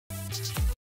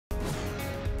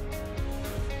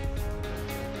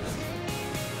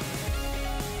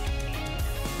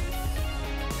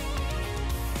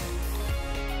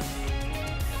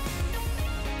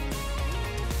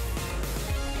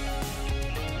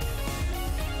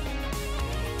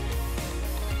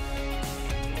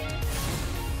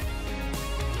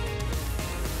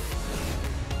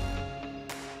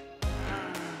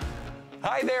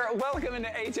Hi there, welcome into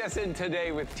HSN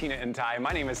Today with Tina and Ty.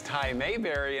 My name is Ty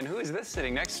Mayberry, and who is this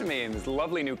sitting next to me in this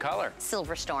lovely new color?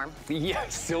 Silver Storm.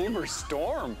 Yes, Silver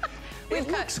Storm. It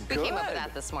looks good. We came up with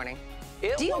that this morning.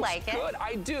 Do you like it? Good.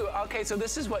 I do. Okay, so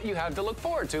this is what you have to look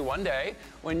forward to. One day,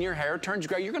 when your hair turns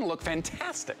gray, you're gonna look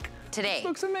fantastic. Today. This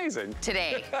looks amazing.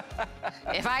 Today.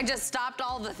 If I just stopped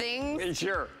all the things.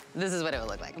 Sure. This is what it would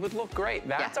look like. It would look great.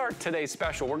 That's our today's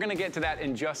special. We're gonna get to that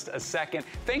in just a second.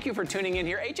 Thank you for tuning in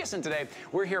here. HSN Today,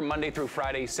 we're here Monday through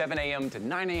Friday, 7 a.m. to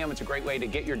 9 a.m. It's a great way to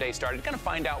get your day started. Gonna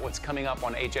find out what's coming up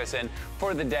on HSN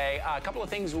for the day. A couple of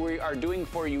things we are doing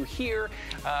for you here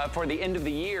for the end of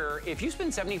the year. If you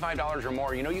spend $75 or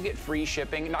more, you know you get free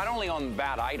shipping, not only on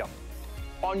that item,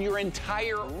 on your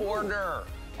entire order.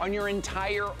 On your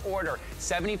entire order.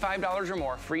 $75 or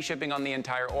more, free shipping on the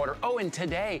entire order. Oh, and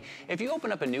today, if you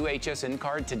open up a new HSN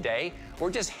card today, we're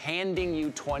just handing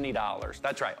you $20.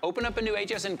 That's right. Open up a new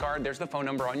HSN card. There's the phone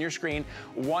number on your screen,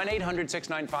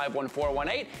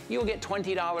 1-800-695-1418. You'll get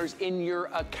 $20 in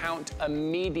your account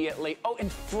immediately. Oh,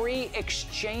 and free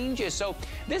exchanges. So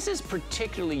this is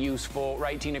particularly useful,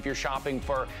 right, Tina, if you're shopping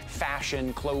for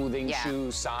fashion, clothing,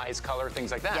 shoes, size, color,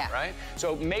 things like that, right?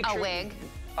 So make sure.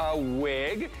 A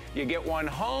wig. You get one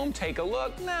home, take a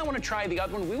look. Nah, I want to try the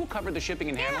other one. We will cover the shipping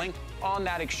and handling on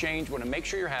that exchange. We want to make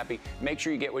sure you're happy, make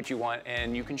sure you get what you want,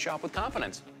 and you can shop with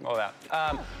confidence. All that.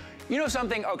 You know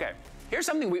something? Okay, here's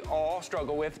something we all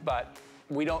struggle with, but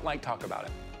we don't like talk about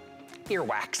it.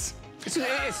 Earwax.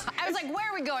 I was like,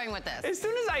 where are we going with this? As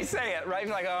soon as I say it, right,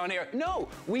 you're like, oh, here. No,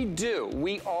 we do.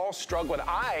 We all struggle with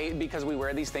it. Because we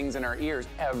wear these things in our ears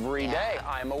every day.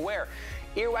 I'm aware.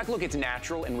 Earwax, look, it's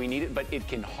natural and we need it, but it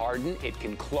can harden, it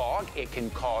can clog, it can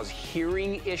cause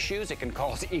hearing issues, it can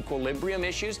cause equilibrium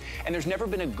issues, and there's never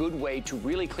been a good way to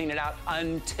really clean it out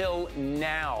until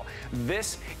now.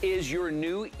 This is your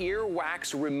new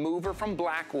earwax remover from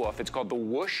Black Wolf. It's called the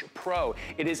Whoosh Pro.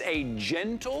 It is a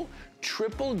gentle,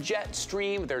 triple jet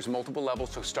stream. There's multiple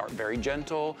levels, so start very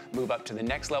gentle, move up to the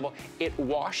next level. It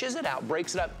washes it out,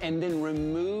 breaks it up, and then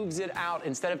removes it out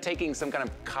instead of taking some kind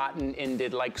of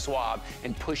cotton-ended like swab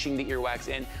and pushing the earwax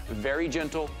in. Very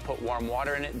gentle, put warm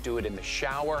water in it, do it in the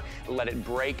shower, let it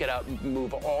break it up,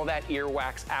 move all that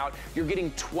earwax out. You're getting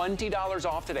 $20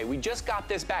 off today. We just got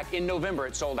this back in November,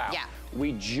 it sold out.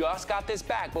 We just got this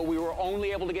back, but we were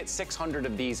only able to get 600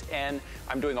 of these in.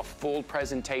 I'm doing a full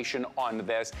presentation on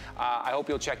this. I hope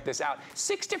you'll check this out.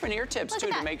 6 different ear tips,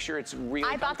 too, to make sure it's really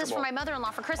I bought this for my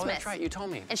mother-in-law for Christmas. Oh, that's right, you told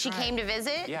me. And she came to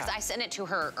visit, because I sent it to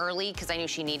her early because I knew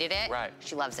she needed it. Right.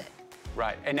 She loves it.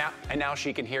 Right, and now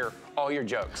she can hear all your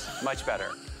jokes much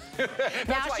better.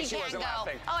 Now she can go,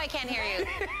 laughing. Oh, I can't hear you.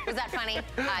 Was that funny?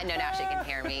 No, now she can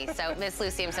hear me. So, Miss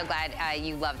Lucy, I'm so glad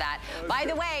you love that. Okay. By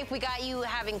the way, if we got you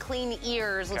having clean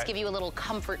ears, let's give you a little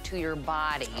comfort to your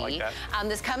body. I like that.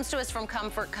 This comes to us from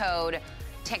Comfort Code.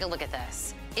 Take a look at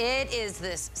this. It is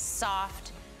this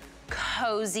soft,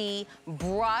 cozy,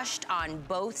 brushed on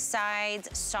both sides,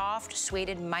 soft,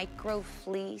 suede micro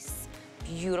fleece.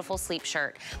 Beautiful sleep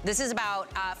shirt. This is about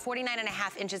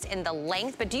 49.5 inches in the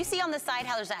length, but do you see on the side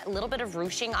how there's that little bit of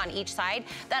ruching on each side?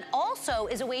 That also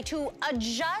is a way to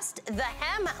adjust the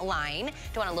hem line. Do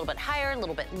you want a little bit higher, a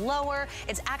little bit lower?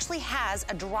 It actually has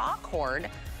a draw cord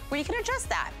where you can adjust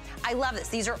that. I love this.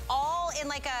 These are all in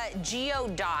like a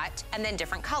geodot and then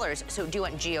different colors. So do you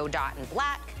want geodot in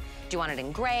black? Do you want it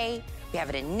in gray? We have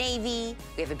it in navy.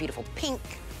 We have a beautiful pink.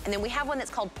 And then we have one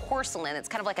that's called porcelain. It's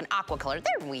kind of like an aqua color.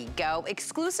 There we go.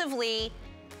 Exclusively,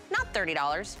 not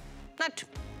 $30.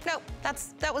 No,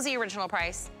 that was the original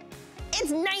price.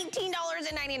 It's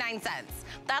 $19.99.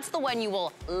 That's the one you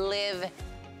will live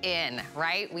in,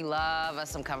 right? We love us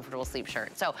some comfortable sleep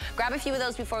shirts. So grab a few of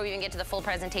those before we even get to the full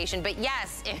presentation. But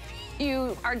yes, if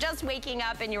you are just waking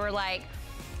up and you were like,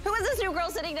 who is this new girl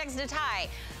sitting next to Ty?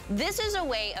 This is a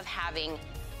way of having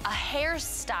a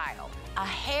hairstyle, a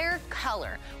hair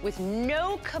color with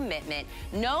no commitment,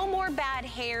 no more bad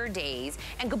hair days.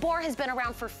 And Gabor has been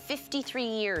around for 53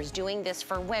 years doing this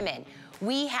for women.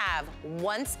 We have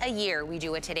once a year, we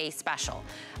do a Today Special.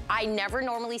 I never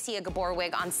normally see a Gabor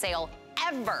wig on sale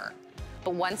ever,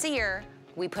 but once a year,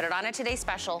 we put it on a Today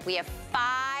Special. We have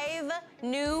 5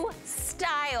 new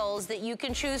styles that you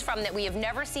can choose from that we have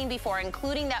never seen before,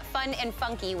 including that fun and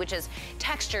funky, which is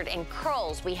textured and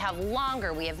curls. We have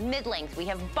longer, we have mid-length, we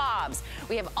have bobs.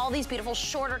 We have all these beautiful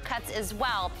shorter cuts as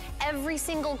well. Every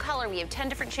single color, we have 10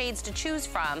 different shades to choose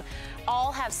from.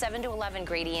 All have 7 to 11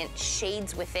 gradient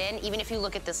shades within. Even if you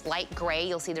look at this light gray,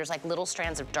 you'll see there's like little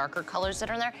strands of darker colors that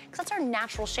are in there, because that's our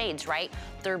natural shades, right?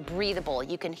 They're breathable.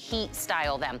 You can heat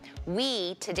style them.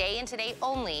 We, today and today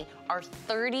only, are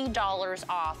 $30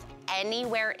 off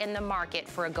anywhere in the market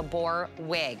for a Gabor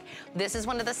wig. This is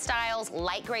one of the styles.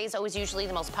 Light gray is always usually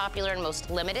the most popular and most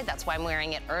limited. That's why I'm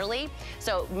wearing it early.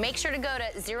 So make sure to go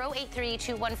to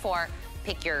 083214,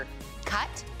 pick your cut,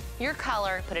 your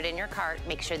color, put it in your cart,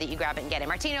 make sure that you grab it and get it.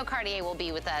 Martino Cartier will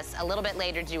be with us a little bit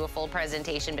later to do a full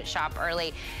presentation, but shop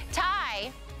early.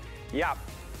 Ty. Yeah.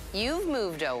 You've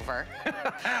moved over.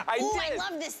 I did. I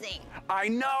love this thing. I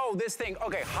know this thing.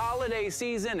 Okay, holiday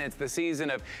season. It's the season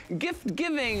of gift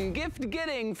giving, gift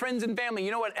getting, friends and family.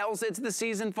 You know what else it's the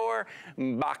season for?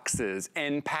 Boxes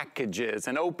and packages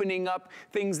and opening up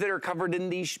things that are covered in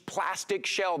these plastic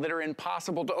shell that are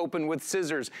impossible to open with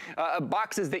scissors.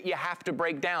 Boxes that you have to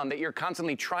break down, that you're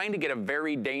constantly trying to get a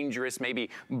very dangerous, maybe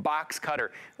box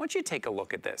cutter. I want you to take a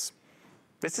look at this.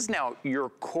 This is now your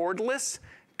cordless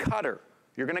cutter.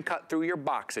 You're gonna cut through your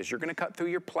boxes, you're gonna cut through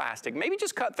your plastic, maybe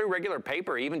just cut through regular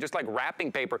paper, even just like wrapping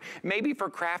paper, maybe for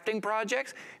crafting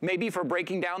projects, maybe for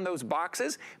breaking down those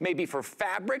boxes, maybe for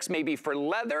fabrics, maybe for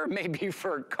leather, maybe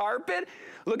for carpet.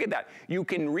 Look at that. You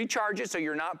can recharge it so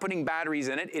you're not putting batteries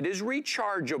in it. It is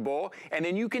rechargeable, and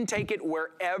then you can take it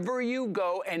wherever you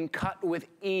go and cut with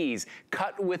ease,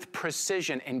 cut with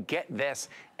precision, and get this.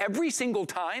 Every single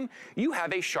time you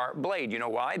have a sharp blade. You know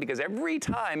why? Because every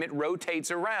time it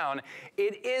rotates around,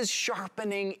 it is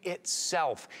sharpening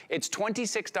itself. It's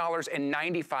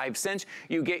 $26.95.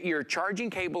 You get your charging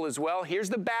cable as well. Here's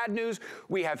the bad news.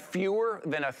 We have fewer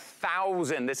than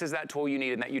 1,000. This is that tool you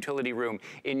need in that utility room,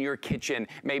 in your kitchen,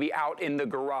 maybe out in the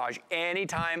garage.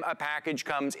 Anytime a package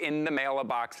comes in the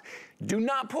mailbox, do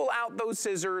not pull out those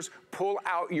scissors. Pull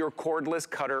out your cordless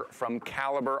cutter from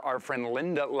Caliber. Our friend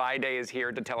Linda Lyde is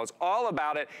here to tell us all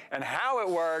about it and how it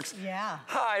works. Yeah.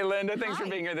 Hi, Linda. Thanks for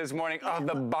being here this morning. Yeah.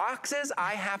 The boxes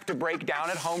I have to break down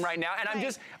at home right now, and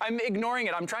I'm ignoring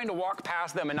it. I'm trying to walk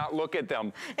past them and not look at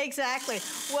them. Exactly.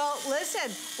 Well, listen,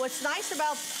 what's nice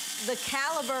about the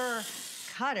Caliber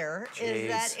cutter is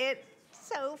that it's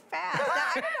so fast. Now,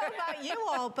 I don't know about you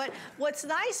all, but what's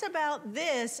nice about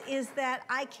this is that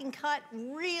I can cut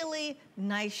really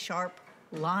nice, sharp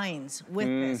lines with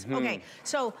this. Okay,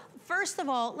 so first of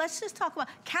all, let's just talk about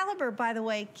Caliber. By the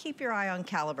way, keep your eye on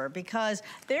Caliber because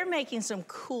they're making some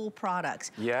cool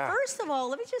products. Yeah. First of all,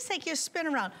 let me just take you a spin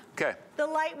around. Okay. The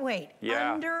lightweight,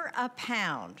 under a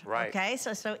pound. Right. Okay,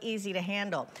 so easy to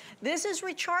handle. This is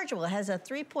rechargeable. It has a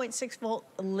 3.6 volt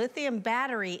lithium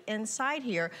battery inside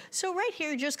here. So right here,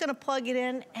 you're just gonna plug it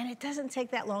in and it doesn't take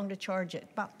that long to charge it.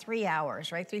 About 3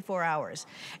 hours, right? 3-4 hours.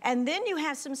 And then you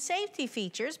have some safety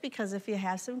features because if you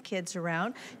have some kids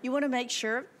around, you wanna make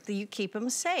sure that you keep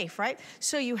them safe, right?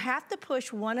 So you have to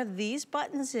push one of these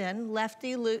buttons in, lefty,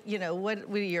 you know,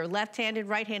 whether you're left-handed,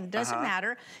 right-handed, doesn't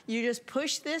matter. You just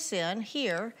push this in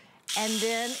here, and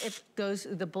then it goes,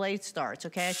 the blade starts,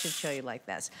 okay? I should show you like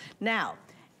this. Now,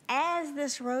 as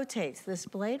this rotates, this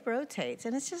blade rotates,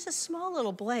 and it's just a small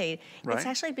little blade, it's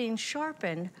actually being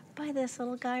sharpened by this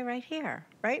little guy right here,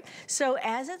 right? So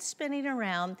as it's spinning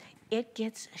around, it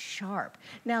gets sharp.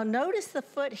 Now notice the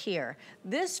foot here.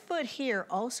 This foot here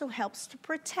also helps to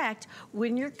protect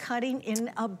when you're cutting in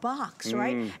a box,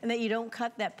 right? And that you don't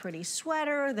cut that pretty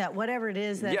sweater, that whatever it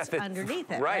is that's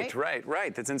underneath it, right?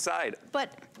 Right, that's inside.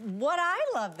 But what I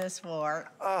love this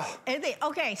for,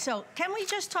 okay, so can we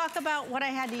just talk about what I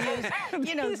had to use?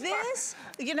 You know, this,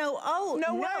 you know,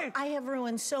 no way. I have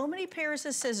ruined so many pairs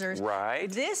of scissors. Right.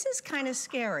 This is kind of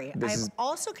scary. I've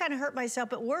also kind of hurt myself,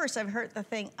 but worse, I've hurt the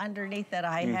thing underneath that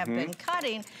I have been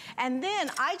cutting. And then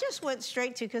I just went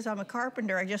straight to, because I'm a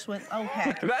carpenter, I just went,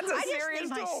 okay. That's a serious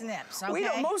tool. I just need my snips, okay? We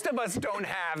don't, most of us don't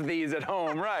have these at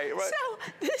home, right? So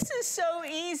this is so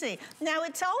easy. Now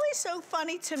it's always so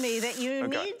funny to me that you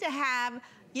need to have,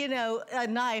 you know, a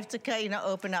knife to cut, you know,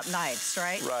 open up knives,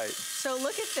 right? Right. So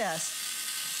look at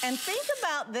this. And think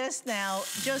about this now,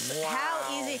 just how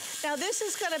easy. Now this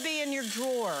is gonna be in your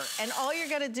drawer, and all you're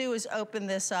gonna do is open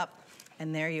this up,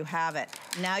 and there you have it.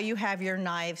 Now you have your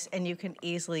knives and you can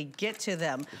easily get to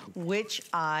them, which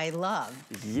I love.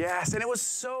 Yes, and it was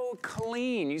so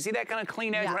clean. You see that kind of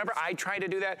clean edge? Whenever I try to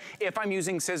do that, if I'm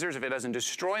using scissors, if it doesn't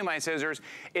destroy my scissors,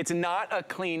 it's not a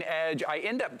clean edge. I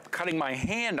end up cutting my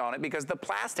hand on it because the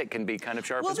plastic can be kind of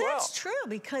sharp as well. Well, that's true,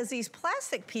 because these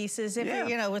plastic pieces, if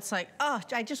you know, it's like, oh,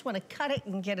 I just want to cut it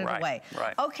and get it away.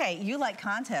 Right. Okay, you like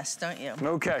contests, don't you?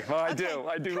 Okay, well, I do.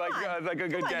 I do like a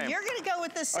good game. You're going to go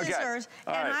with the scissors.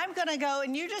 And I'm gonna go,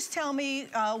 and you just tell me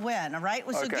when, all right?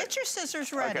 Well, so get your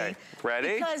scissors ready. Okay,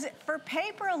 ready? Because for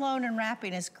paper alone and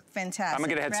wrapping is fantastic. I'm gonna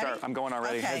get a head start. I'm going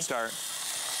already, head start.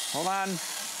 Hold on.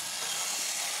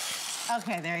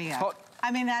 Okay, there you go.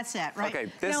 I mean, that's it, right?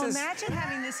 Okay, now imagine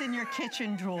having this in your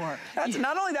kitchen drawer.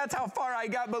 Not only that's how far I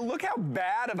got, but look how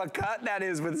bad of a cut that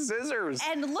is with scissors.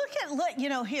 And look, you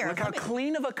know, here. Look how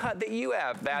clean of a cut that you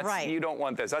have. That's right. You don't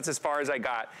want this. That's as far as I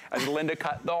got, as Linda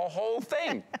cut the whole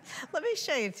thing. Let me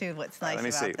show you too what's nice about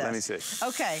this. Let me see.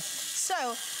 Okay,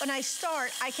 so when I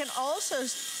start, I can also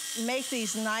make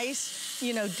these nice,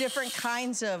 you know, different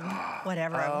kinds of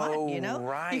whatever I want, you know?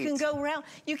 Right. You can go around.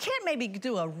 You can't maybe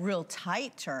do a real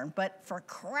tight turn, but for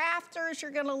crafters,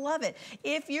 you're gonna love it.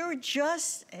 If you're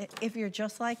just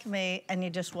like me and you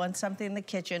just want something in the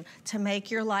kitchen to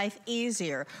make your life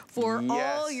easier for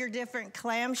all your different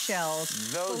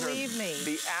clamshells, believe me.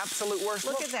 The absolute worst.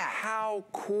 Look at that. How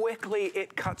quickly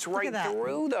it cuts right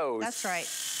through those. That's right.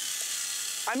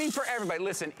 I mean, for everybody,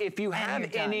 listen, if you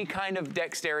have any kind of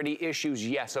dexterity issues,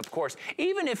 yes, of course.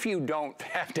 Even if you don't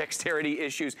have dexterity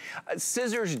issues,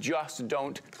 scissors just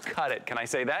don't cut it. Can I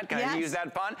say that? Can I use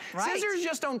that pun? Right. Scissors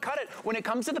just don't cut it when it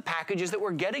comes to the packages that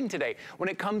we're getting today, when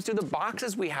it comes to the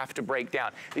boxes we have to break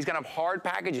down. These kind of hard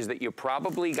packages that you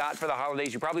probably got for the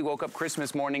holidays. You probably woke up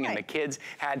Christmas morning and the kids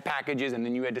had packages and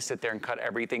then you had to sit there and cut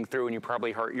everything through and you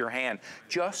probably hurt your hand.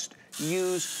 Just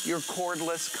use your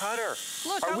cordless cutter.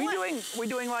 Look, are we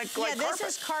doing like carpet? This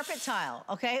is carpet tile,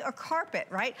 okay, or carpet,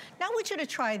 right? Now I want you to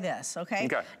try this, okay?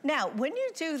 Okay. Now, when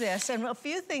you do this, and a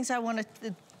few things I want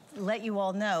to let you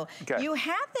all know. Okay. You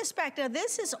have this back. Now,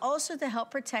 this is also to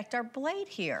help protect our blade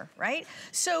here, right?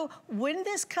 So when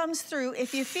this comes through,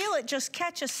 if you feel it, just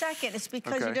catch a second. It's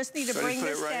because you just need to bring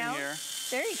this down.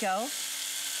 There you go.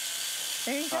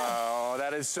 There you go. Oh,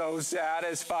 that is so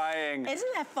satisfying.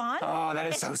 Isn't that fun? Oh, that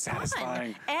is so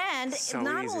satisfying. And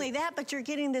not only that, but you're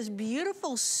getting this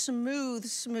beautiful, smooth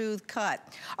cut.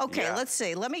 Okay, let's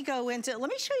see. Let me show you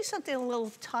something a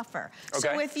little tougher. Okay.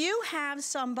 So if you have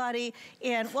somebody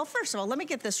well, first of all, let me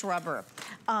get this rubber.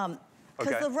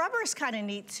 Because the rubber is kind of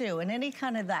neat too, and any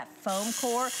kind of that foam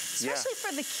core, especially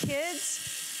for the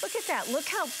kids. Look at that. Look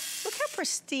how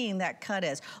pristine that cut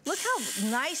is. Look how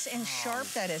nice and sharp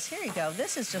that is. Here you go.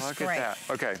 This is just great. Look at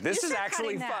that. Okay, this is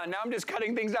actually fun. Now I'm just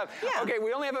cutting things up. Yeah. Okay,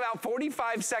 we only have about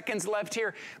 45 seconds left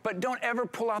here, but don't ever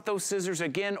pull out those scissors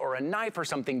again or a knife or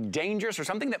something dangerous or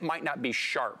something that might not be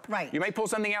sharp. Right. You may pull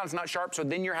something out, it's not sharp, so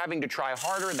then you're having to try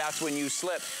harder. That's when you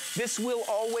slip. This will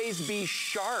always be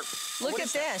sharp. Look at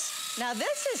this. Now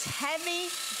this is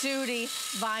heavy-duty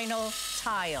vinyl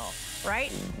tile.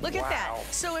 Right? Look at that.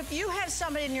 So if you have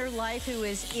somebody in your life who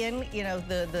is in, you know,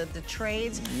 the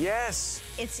trades. Yes.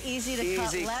 It's easy to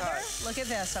cut leather. Look at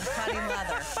this. I'm cutting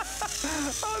leather.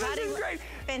 Oh, this is great.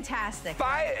 Fantastic.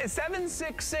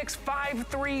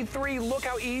 766-533. Look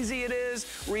how easy it is.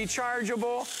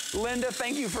 Rechargeable. Linda,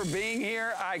 thank you for being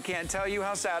here. I can't tell you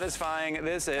how satisfying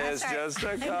this is. Just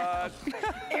a cut.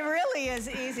 It really is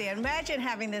easy. Imagine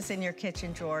having this in your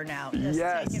kitchen drawer now. Just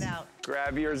take it out.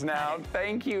 Grab yours now.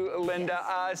 Thank you, Linda.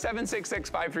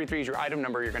 766-533 is your item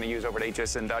number you're going to use over at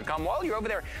hsn.com. While you're over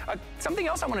there, something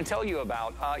else I want to tell you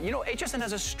about. You know, HSN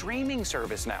has a streaming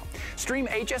service now. Stream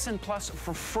HSN Plus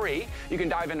for free. You can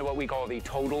dive into what we call the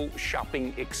total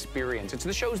shopping experience. It's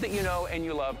the shows that you know and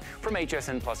you love from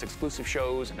HSN Plus, exclusive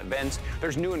shows and events.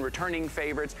 There's new and returning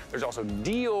favorites. There's also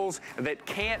deals that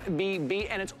can't be beat,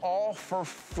 and it's all for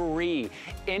free.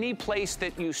 Any place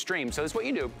that you stream. So that's what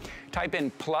you do. Type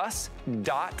in plus.hsn.com.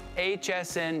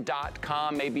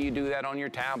 Maybe you do that on your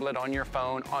tablet, on your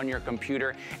phone, on your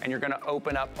computer, and you're going to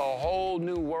open up a whole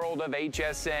new world of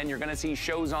HSN. You're going to see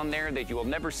shows on there that you will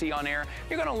never see on air.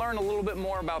 You're going to learn a little bit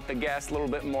more about the guests, a little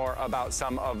bit more about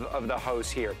some of the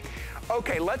hosts here.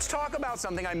 Okay, let's talk about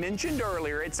something I mentioned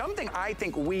earlier. It's something I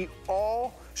think we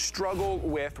all struggle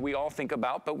with, we all think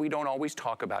about, but we don't always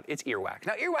talk about. It's earwax.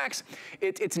 Now, earwax,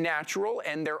 it's natural,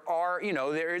 and there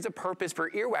is a purpose for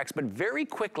earwax, but very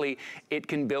quickly it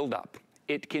can build up.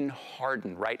 It can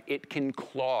harden, right? It can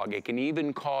clog. It can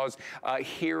even cause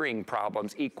hearing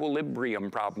problems,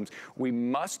 equilibrium problems. We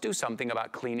must do something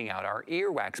about cleaning out our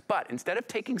earwax. But instead of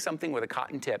taking something with a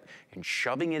cotton tip and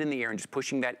shoving it in the ear and just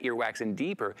pushing that earwax in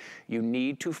deeper, you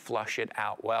need to flush it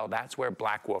out. Well, that's where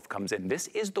Black Wolf comes in. This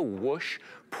is the Whoosh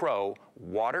Pro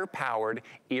water-powered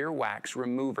earwax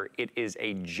remover. It is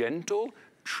a gentle,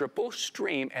 triple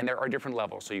stream, and there are different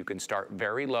levels. So you can start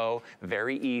very low,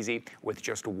 very easy with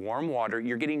just warm water.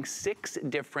 You're getting 6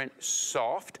 different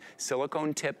soft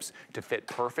silicone tips to fit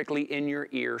perfectly in your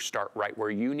ear. Start right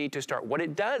where you need to start. What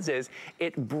it does is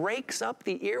it breaks up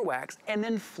the earwax and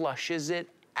then flushes it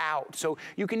out. So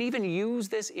you can even use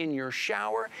this in your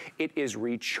shower. It is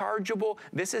rechargeable.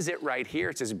 This is it right here.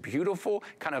 It's this beautiful,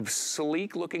 kind of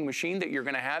sleek looking machine that you're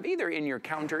gonna have either in your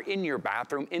counter, in your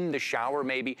bathroom, in the shower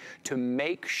maybe, to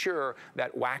make sure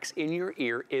that wax in your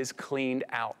ear is cleaned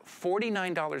out.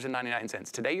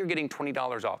 $49.99. Today you're getting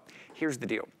 $20 off. Here's the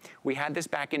deal. We had this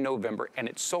back in November and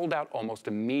it sold out almost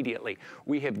immediately.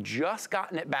 We have just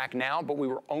gotten it back now, but we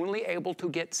were only able to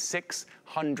get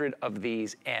 600 of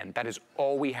these in. That is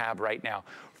all we have right now.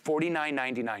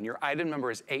 $49.99. Your item number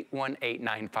is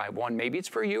 818951. Maybe it's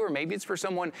for you, or maybe it's for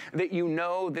someone that you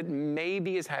know that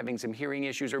maybe is having some hearing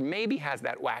issues, or maybe has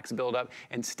that wax buildup.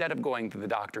 Instead of going to the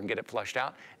doctor and get it flushed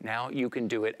out, now you can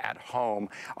do it at home.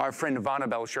 Our friend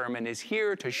Vonabelle Sherman is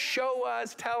here to show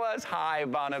us, tell us. Hi,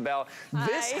 Vonabelle. Hi.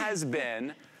 This has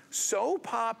been so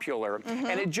popular,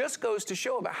 and it just goes to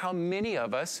show about how many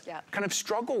of us kind of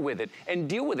struggle with it and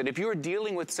deal with it. If you're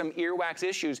dealing with some earwax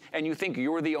issues and you think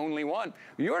you're the only one,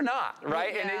 you're not,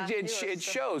 right? Yeah, and it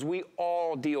shows. We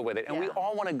all deal with it, and we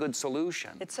all want a good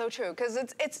solution. It's so true, because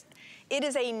it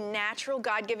is a natural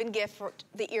God-given gift for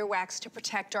the earwax to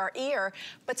protect our ear,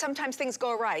 but sometimes things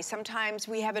go awry. Sometimes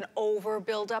we have an over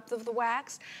buildup of the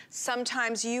wax.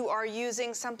 Sometimes you are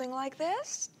using something like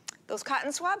this, those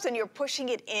cotton swabs, and you're pushing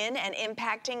it in and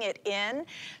impacting it in.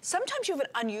 Sometimes you have an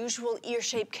unusual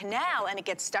ear-shaped canal and it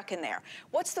gets stuck in there.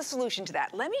 What's the solution to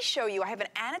that? Let me show you. I have an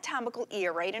anatomical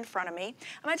ear right in front of me.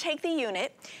 I'm gonna take the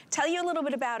unit, tell you a little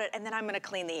bit about it, and then I'm gonna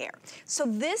clean the ear. So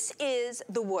this is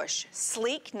the whoosh.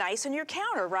 Sleek, nice on your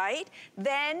counter, right?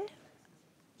 Then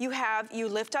you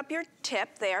lift up your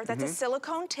tip there. That's a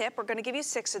silicone tip. We're gonna give you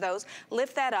 6 of those.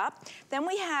 Lift that up. Then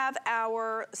we have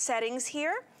our settings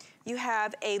here. You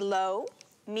have a low,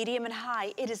 medium, and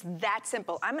high. It is that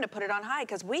simple. I'm gonna put it on high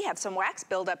because we have some wax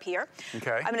buildup here.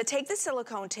 Okay. I'm gonna take the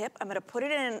silicone tip, I'm gonna put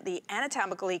it in the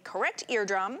anatomically correct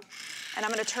eardrum, and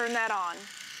I'm gonna turn that on.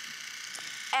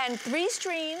 And 3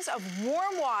 streams of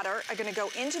warm water are gonna go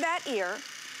into that ear,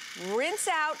 rinse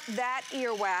out that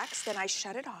earwax, then I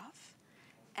shut it off.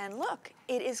 And look,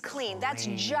 it is clean. That's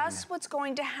just what's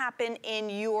going to happen in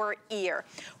your ear.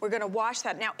 We're gonna wash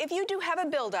that. Now, if you do have a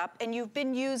buildup and you've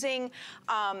been using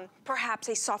perhaps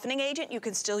a softening agent, you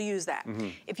can still use that.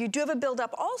 If you do have a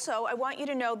buildup also, I want you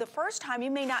to know the first time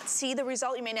you may not see the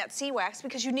result, you may not see wax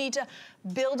because you need to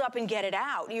build up and get it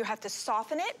out. You have to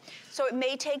soften it, so it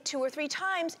may take 2 or 3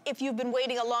 times if you've been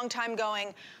waiting a long time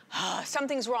going,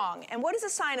 something's wrong. And what is a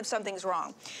sign of something's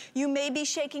wrong? You may be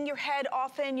shaking your head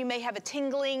often, you may have a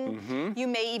tingling, you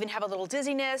may even have a little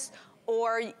dizziness,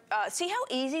 or see how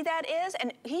easy that is?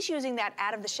 And he's using that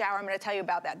out of the shower. I'm gonna tell you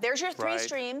about that. There's your 3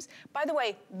 streams. By the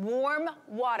way, warm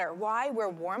water. Why? We're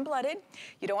warm-blooded.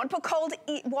 You don't want to put cold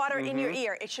water in your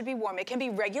ear. It should be warm. It can be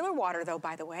regular water though,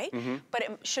 by the way, but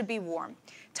it should be warm.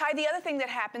 Ty, the other thing that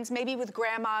happens maybe with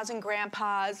grandmas and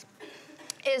grandpas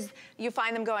is you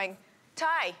find them going,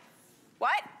 Ty,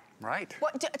 what? Right.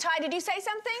 What, Ty, did you say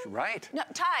something? Right. No,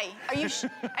 Ty, are you,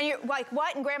 and you're like,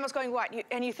 what? And grandma's going, what?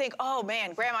 And you think, oh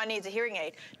man, grandma needs a hearing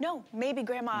aid. No, maybe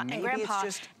grandma and grandpa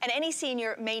and any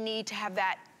senior may need to have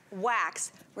that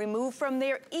wax removed from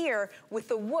their ear with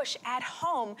the whoosh at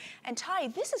home. And Ty,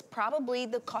 this is probably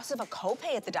the cost of a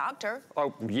copay at the doctor.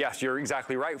 Oh, yes, you're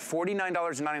exactly right.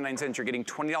 $49.99, you're getting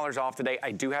 $20 off today.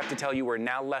 I do have to tell you, we're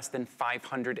now less than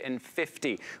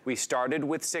 550. We started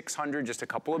with 600 just a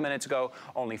couple of minutes ago,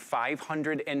 only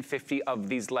 550 of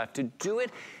these left. To do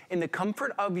it in the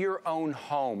comfort of your own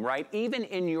home, right? Even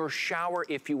in your shower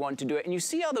if you want to do it. And you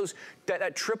see how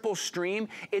that triple stream,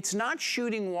 it's not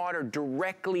shooting water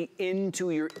directly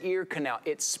into your ear canal.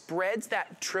 It spreads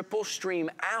that triple stream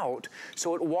out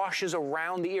so it washes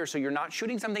around the ear. So you're not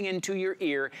shooting something into your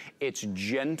ear. It's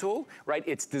gentle, right?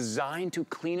 It's designed to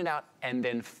clean it out and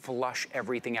then flush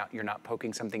everything out. You're not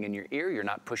poking something in your ear. You're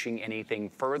not pushing anything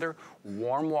further.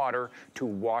 Warm water to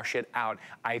wash it out.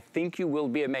 I think you will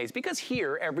be amazed, because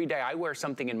here every day I wear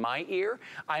something in my ear.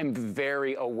 I'm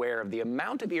very aware of the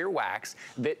amount of earwax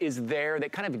that is there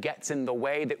that kind of gets in the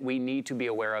way that we need to be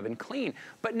aware of and clean.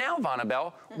 But now,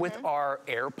 Vonabelle, with our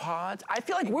AirPods, I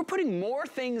feel like we're putting more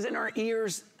things in our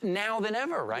ears now than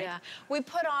ever, right? Yeah, we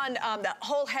put on the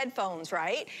whole headphones,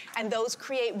 right? And those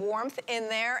create warmth in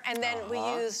there, and then we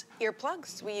use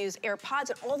earplugs, we use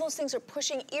AirPods, and all those things are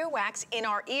pushing earwax in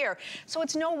our ear. So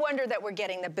it's no wonder that we're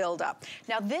getting the buildup.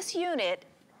 Now this unit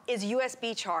is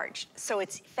USB charged, so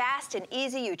it's fast and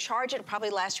easy. You charge it, it'll probably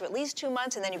last you at least 2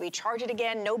 months, and then you recharge it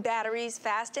again, no batteries,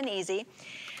 fast and easy.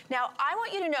 Now, I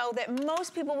want you to know that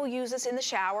most people will use this in the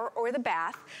shower or the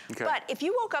bath, but if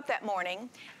you woke up that morning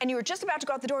and you were just about to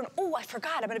go out the door and, oh, I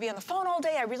forgot, I'm gonna be on the phone all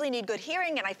day, I really need good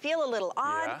hearing and I feel a little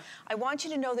odd, I want you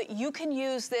to know that you can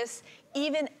use this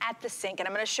even at the sink, and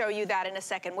I'm gonna show you that in a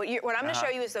second. What I'm gonna show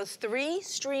you is those 3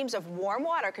 streams of warm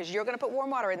water, because you're gonna put warm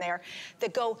water in there,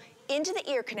 that go into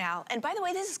the ear canal. And by the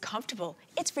way, this is comfortable.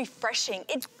 It's refreshing.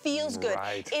 It feels good.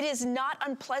 Right. It is not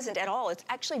unpleasant at all. It's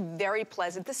actually very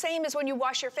pleasant. The same as when you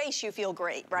wash your face, you feel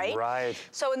great, right? Right.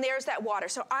 So, and there's that water.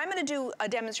 So I'm gonna do a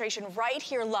demonstration right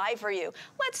here live for you.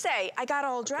 Let's say I got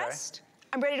all dressed.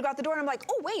 I'm ready to go out the door, and I'm like,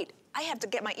 oh, wait, I have to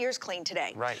get my ears cleaned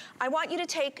today. Right. I want you to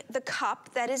take the cup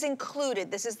that is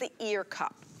included. This is the ear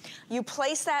cup. You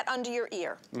place that under your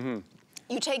ear.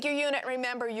 You take your unit,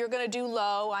 remember, you're gonna do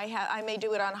low. I may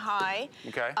do it on high.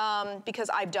 Okay. Because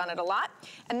I've done it a lot.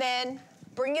 And then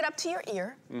bring it up to your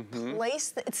ear.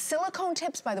 Place it's silicone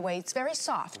tips, by the way. It's very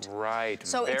soft. Right,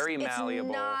 so very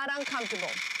malleable. It's not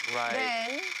uncomfortable. Right.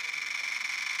 Then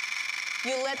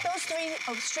you let those 3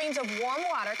 streams of warm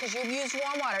water, because you've used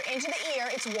warm water, into the ear.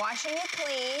 It's washing it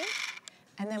clean.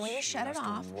 And then when you shut it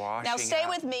off, now stay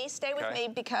with me,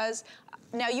 because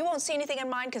now you won't see anything in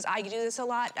mine because I do this a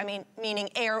lot. I mean, meaning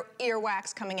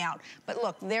earwax coming out. But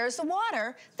look, there's the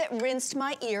water that rinsed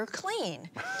my ear clean.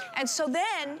 And so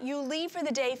then you leave for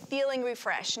the day feeling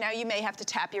refreshed. Now you may have to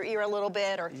tap your ear a little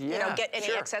bit, or you know, get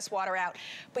any excess water out.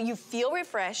 But you feel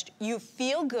refreshed, you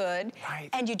feel good,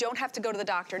 and you don't have to go to the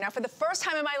doctor. Now, for the first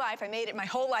time in my life, I made it my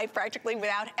whole life practically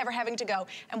without ever having to go.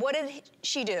 And what did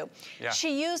she do?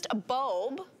 She used a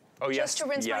bulb just to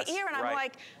rinse my ear, and I'm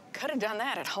like, could have done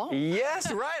that at home.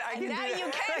 Yes, right. I can now do that. you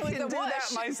can with the do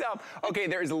that myself. Okay,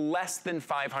 there's less than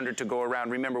 500 to go around.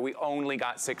 Remember, we only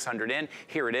got 600 in.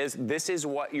 Here it is. This is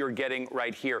what you're getting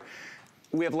right here.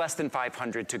 We have less than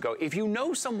 500 to go. If you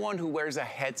know someone who wears a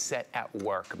headset at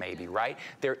work, maybe, right?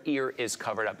 Their ear is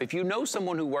covered up. If you know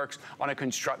someone who works on a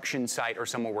construction site or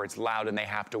somewhere where it's loud and they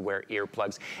have to wear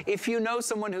earplugs. If you know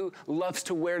someone who loves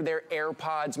to wear their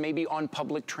AirPods, maybe on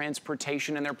public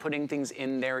transportation, and they're putting things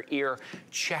in their ear,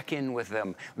 check in with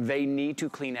them. They need to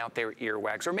clean out their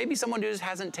earwax. Or maybe someone who just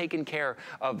hasn't taken care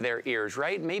of their ears,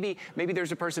 right? Maybe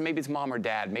there's a person, maybe it's mom or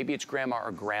dad, maybe it's grandma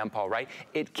or grandpa, right?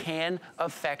 It can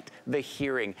affect the hearing,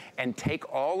 and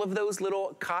take all of those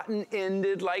little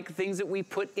cotton-ended like things that we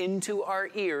put into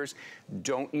our ears.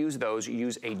 Don't use those.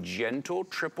 Use a gentle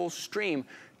triple stream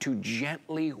to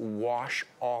gently wash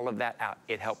all of that out.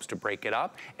 It helps to break it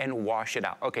up and wash it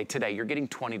out. Okay, today you're getting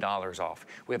 $20 off.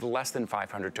 We have less than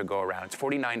 500 to go around. It's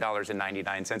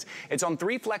 $49.99. It's on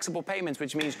 3 flexible payments,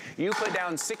 which means you put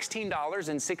down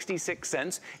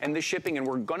 $16.66 and the shipping, and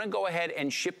we're gonna go ahead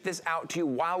and ship this out to you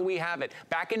while we have it.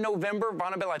 Back in November,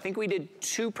 Vonabelle, I think we did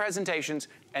 2 presentations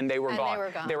and they were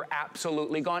gone. They were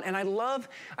absolutely gone. And I love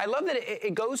that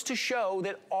it goes to show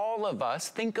that all of us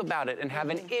think about it and have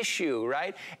an issue,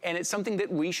 right? And it's something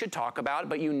that we should talk about,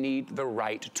 but you need the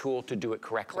right tool to do it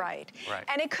correctly. Right.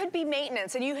 And it could be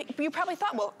maintenance. And you probably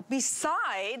thought, well,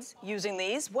 besides using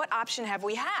these, what option have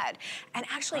we had? And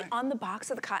actually on the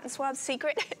box of the cotton swab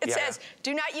secret, it says,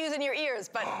 do not use in your ears,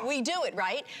 but we do it,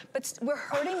 right? But we're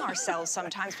hurting ourselves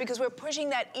sometimes because we're pushing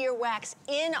that earwax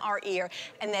in our ear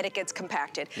and then it gets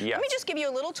compacted. Let me just give you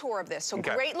a little tour of this. So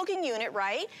great looking unit,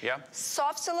 right?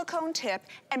 Soft silicone tip.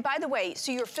 And by the way,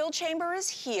 so your fill chamber is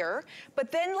here,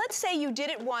 but then let's say you did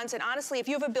it once, and honestly, if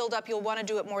you have a buildup, you'll want to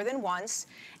do it more than once.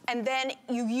 And then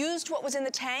you used what was in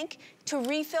the tank. To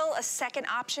refill, a second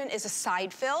option is a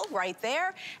side fill right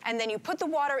there. And then you put the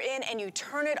water in and you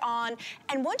turn it on.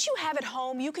 And once you have it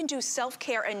home, you can do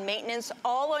self-care and maintenance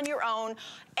all on your own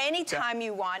anytime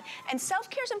you want. And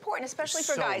self-care is important, especially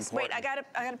for guys. Important. Wait, I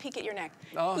gotta peek at your neck.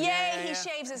 Oh, Yay, he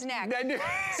shaves his neck.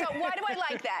 So why do I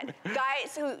like that?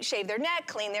 Guys who shave their neck,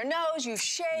 clean their nose, you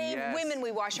shave. Women,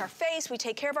 we wash our face, we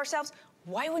take care of ourselves.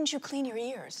 Why wouldn't you clean your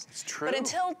ears? It's true. But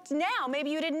until now,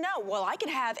 maybe you didn't know. Well, I could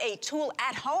have a tool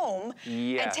at home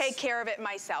and take care of it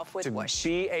myself with Whoosh. To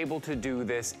be able to do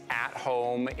this at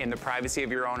home, in the privacy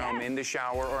of your own home, in the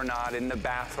shower or not, in the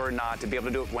bath or not, to be able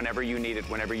to do it whenever you need it,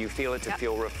 whenever you feel it, to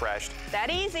feel refreshed.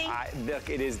 That easy. Look,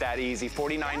 it is that easy.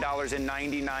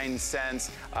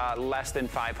 $49.99, less than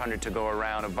 500 to go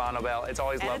around. Vonabelle, it's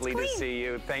always lovely to see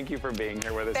you. Thank you for being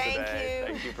here with us today.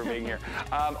 Thank you for being here.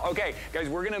 Okay, guys,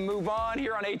 we're gonna move on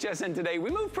here on HSN Today. We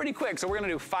move pretty quick, so we're gonna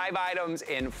do 5 items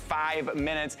in 5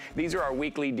 minutes. These are our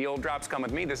weekly deal drops. Come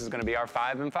with me. This is gonna be our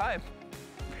 5 and 5.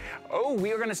 Oh,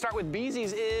 we are gonna start with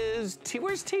Beezy's.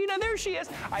 Where's Tina? There she is.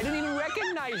 I didn't even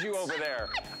recognize you over there.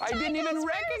 I didn't even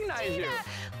recognize you.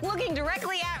 Looking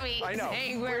directly at me. I know.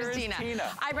 Saying, where's Tina?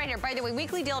 I'm right here. By the way,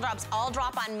 weekly deal drops all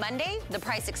drop on Monday. The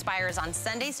price expires on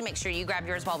Sunday, so make sure you grab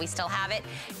yours while we still have it.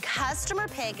 Customer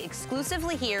pick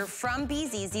exclusively here from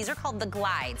Beezy's. These are called the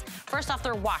Glides. First off,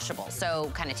 they're washable,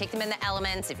 so kind of take them in the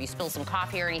elements. If you spill some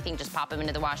coffee or anything, just pop them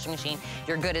into the washing machine.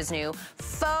 You're good as new.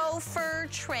 Faux fur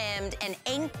trimmed and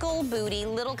ankle little booty,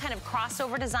 little kind of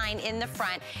crossover design in the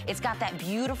front. It's got that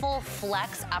beautiful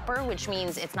flex upper, which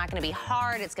means it's not gonna be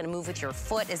hard. It's gonna move with your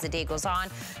foot as the day goes on.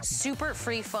 Super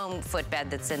free foam footbed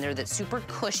that's in there that's super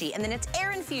cushy. And then it's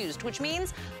air infused, which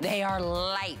means they are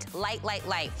light, light, light,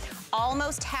 light.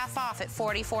 Almost half off at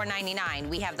 $44.99.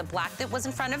 We have the black that was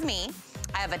in front of me.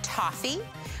 I have a toffee.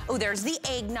 Oh, there's the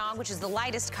eggnog, which is the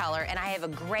lightest color, and I have a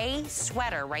gray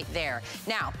sweater right there.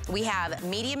 Now, we have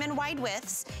medium and wide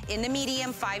widths. In the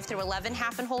medium, 5 through 11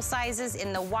 half and whole sizes.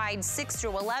 In the wide, 6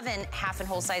 through 11 half and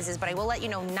whole sizes, but I will let you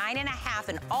know 9.5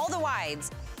 and all the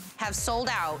wides have sold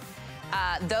out.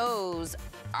 Those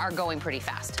are going pretty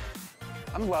fast.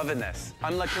 I'm loving this.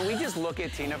 I'm like, can we just look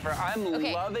at Tina for, I'm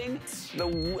loving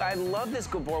I love this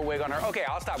Gabor wig on her. Okay,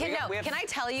 I'll stop. Can I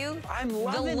tell you? I'm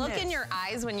loving the look this. in your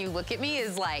eyes when you look at me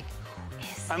is like,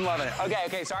 I'm loving it.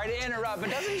 Okay, sorry to interrupt, but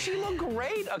doesn't she look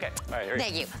great? Okay, all right, here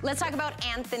Thank you. Let's talk about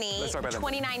Anthony. Let's talk about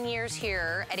 29 years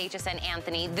here at HSN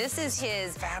Anthony. This is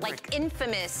his like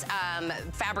infamous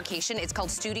fabrication. It's called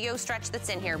Studio Stretch that's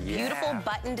in here. Yeah. Beautiful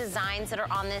button designs that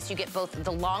are on this. You get both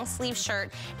the long sleeve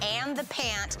shirt and the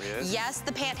pant. Yes,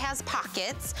 the pant has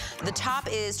pockets. The top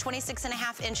is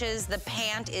 26.5 inches. The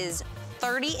pant is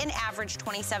 30 in average,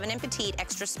 27 in petite,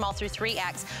 extra small through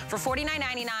 3X. For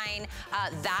 $49.99,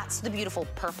 that's the beautiful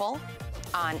purple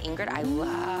on Ingrid. I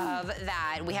love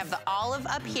that. We have the olive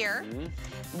up here.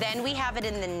 Then we have it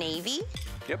in the navy.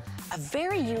 Yep. A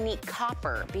very unique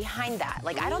copper behind that.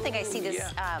 Like, I don't think I see this.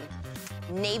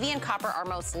 Navy and copper are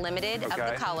most limited of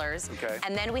the colors.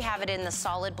 And then we have it in the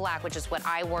solid black, which is what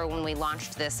I wore when we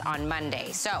launched this on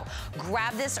Monday. So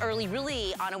grab this early,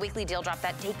 really on a weekly deal drop.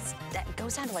 That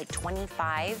goes down to like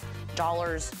 $25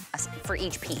 for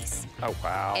each piece. Oh,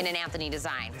 wow. In an Anthony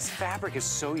design. This fabric is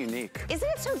so unique. Isn't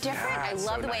it so different? Yeah, I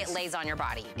love the way it lays on your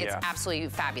body. It's absolutely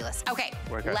fabulous. Okay,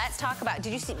 let's talk about,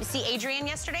 did you see Adrian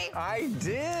yesterday? I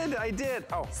did.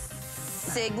 Oh.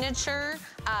 Signature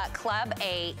Club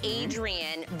A,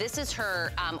 Adrian. This is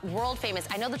her world famous.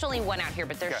 I know there's only one out here,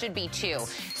 but there should be two.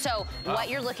 So what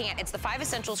you're looking at, it's the 5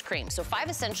 Essentials Cream. So 5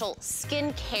 essential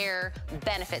skincare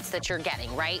benefits that you're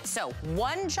getting, right? So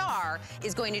one jar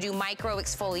is going to do micro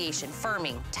exfoliation,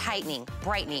 firming, tightening,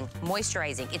 brightening,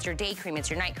 moisturizing. It's your day cream, it's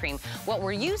your night cream. What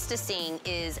we're used to seeing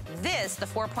is this, the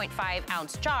 4.5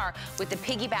 ounce jar with the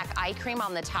piggyback eye cream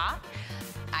on the top.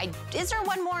 Is there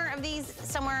one more of these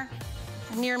somewhere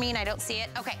near me and I don't see it?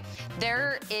 Okay,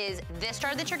 there is this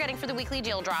jar that you're getting for the weekly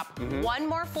deal drop. One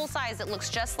more full size that looks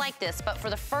just like this, but for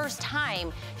the first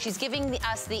time, she's giving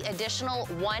us the additional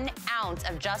 1 ounce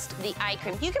of just the eye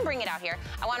cream. You can bring it out here.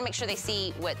 I wanna make sure they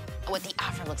see what the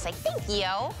offer looks like. Thank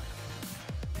you.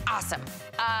 Awesome.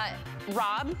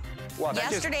 Rob, well,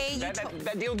 yesterday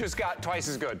that deal just got twice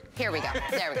as good. Here we go,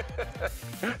 there we go.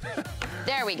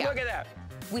 There we go. Look at that.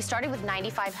 We started with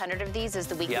 9,500 of these as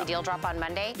the weekly deal drop on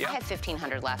Monday. I have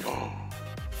 1,500 left.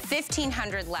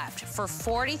 1,500 left for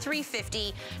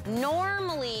 $43.50.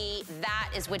 Normally, that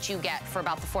is what you get for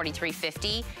about the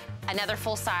 $43.50. Another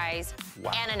full size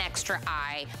and an extra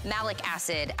eye, malic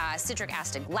acid, citric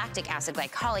acid, lactic acid,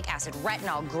 glycolic acid,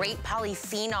 retinol, great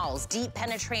polyphenols, deep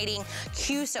penetrating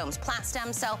Q-somes, plant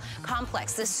stem cell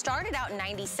complex. This started out in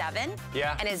 '97,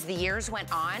 and as the years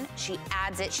went on, she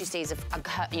adds it. She stays, in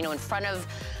front of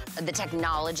the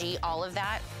technology, all of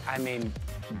that. I mean,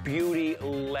 beauty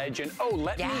legend. Oh,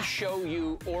 let me show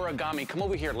you Origami. Come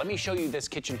over here. Let me show you this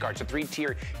kitchen cart. It's a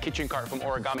 3-tier kitchen cart from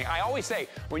Origami. I always say,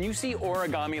 when you see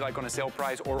Origami like on a sale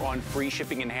price or on free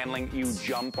shipping and handling, you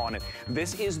jump on it.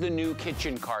 This is the new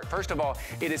kitchen cart. First of all,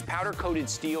 it is powder coated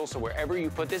steel, so wherever you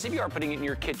put this, if you are putting it in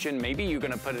your kitchen, maybe you're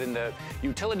gonna put it in the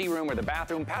utility room or the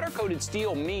bathroom. Powder coated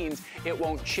steel means it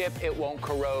won't chip, it won't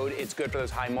corrode. It's good for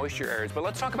those high moisture areas. But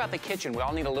let's talk about the kitchen. We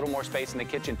all need a little more space in the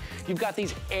kitchen. You've got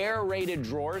these air-rated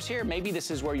drawers here. Maybe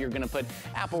this is where you're gonna put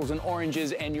apples and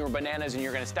oranges and your bananas, and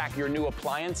you're gonna stack your new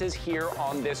appliances here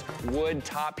on this wood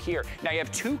top here. Now you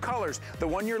have 2 colors. The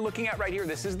one you're looking at right here,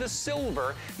 this is the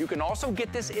silver. You can also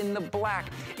get this in the black.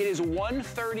 It is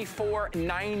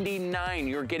 $134.99.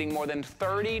 You're getting more than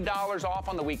 $30 off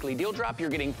on the weekly deal drop. You're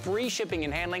getting free shipping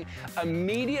and handling.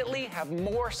 Immediately have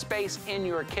more space in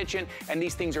your kitchen, and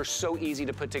these things are so easy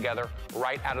to put together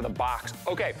right out of the box.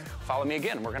 Okay, follow me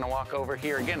again. We're gonna walk over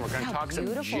here again. We're gonna talk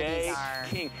some J.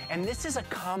 King. And this is a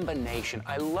combination.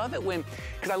 I love it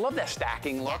because I love that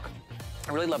stacking look.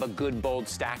 I really love a good, bold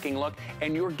stacking look,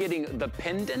 and you're getting the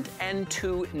pendant and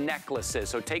 2 necklaces.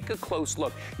 So take a close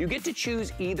look. You get to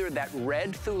choose either that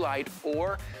red thulite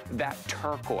or that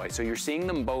turquoise. So you're seeing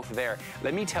them both there.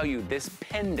 Let me tell you, this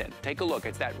pendant, take a look.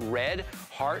 It's that red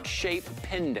heart-shaped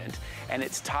pendant, and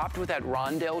it's topped with that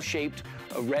rondelle-shaped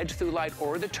red thulite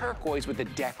or the turquoise with the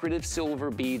decorative silver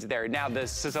beads there. Now, the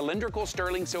cylindrical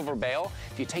sterling silver bail,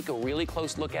 if you take a really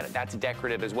close look at it, that's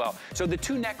decorative as well. So the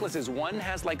 2 necklaces, one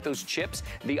has like those chips,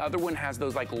 the other one has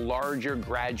those like larger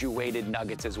graduated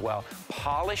nuggets as well.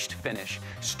 Polished finish,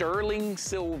 sterling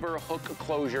silver hook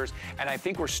closures, and I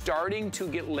think we're starting to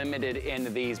get limited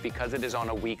in these because it is on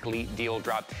a weekly deal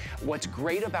drop. What's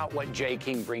great about what J.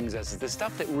 King brings us is the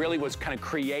stuff that really was kind of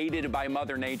created by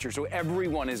Mother Nature, so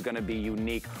everyone is going to be unique.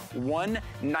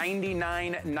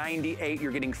 $199.98.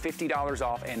 You're getting $50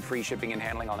 off and free shipping and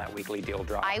handling on that weekly deal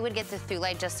drop. I would get the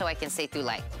thulite just so I can say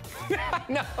thulite.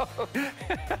 No. Do you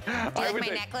like my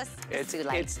necklace? It's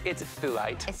thulite. It's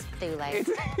thulite.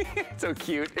 It's so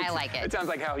cute. I like it. It sounds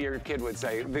like how your kid would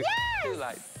say.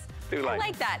 Yes! Thulite. I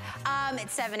like that.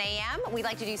 It's 7 a.m. We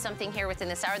like to do something here within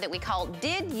this hour that we call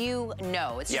Did You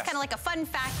Know? It's just kind of like a fun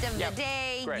fact of the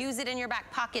day. Great. Use it in your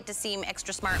back pocket to seem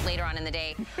extra smart later on in the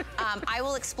day. I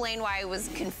will explain why I was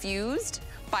confused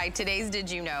by today's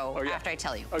Did You Know after I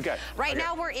tell you. Okay. Right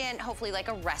now we're in hopefully like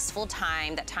a restful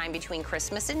time, that time between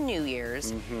Christmas and New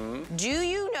Year's. Do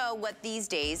you know what these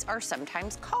days are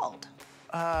sometimes called?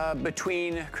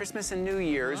 Between Christmas and New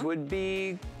Year's would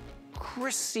be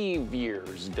Chrissy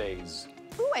Year's days.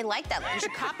 Ooh, I like that. You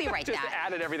should copyright Just that.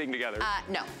 added everything together.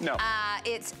 No. No.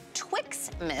 It's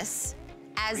Twixmas,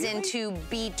 as in to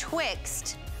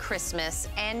betwixt Christmas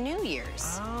and New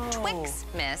Year's. Oh.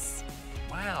 Twixmas.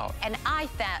 Wow. And I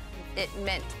thought it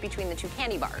meant between the 2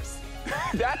 candy bars.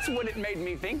 That's what it made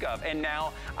me think of. And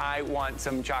now I want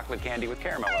some chocolate candy with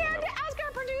caramel in the middle. I had to ask our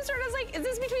producer, and I was like, is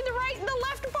this between the right and the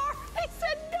left bar? They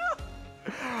said no.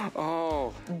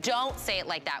 Oh. Don't say it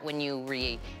like that when you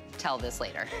retell this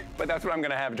later. But that's what I'm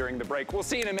gonna have during the break. We'll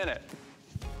see you in a minute.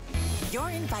 You're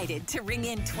invited to ring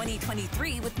in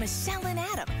 2023 with Michelle and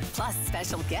Adam, plus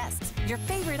special guests, your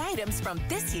favorite items from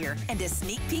this year, and a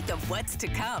sneak peek of what's to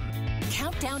come.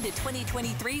 Countdown to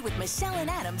 2023 with Michelle and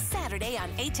Adam, Saturday on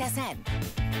HSN.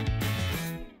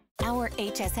 Our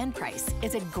HSN price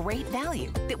is a great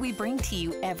value that we bring to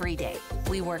you every day.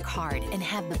 We work hard and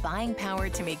have the buying power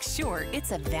to make sure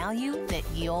it's a value that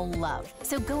you'll love.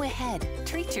 So go ahead,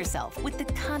 treat yourself with the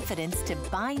confidence to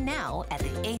buy now at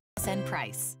the HSN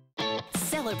price.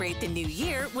 Celebrate the new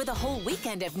year with a whole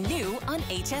weekend of new on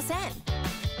HSN.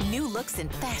 New looks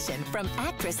and fashion from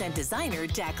actress and designer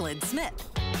Jaclyn Smith.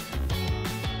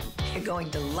 You're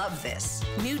going to love this.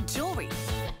 New jewelry.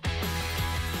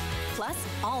 Plus,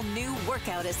 all new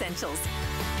workout essentials,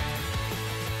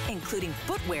 including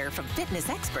footwear from fitness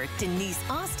expert Denise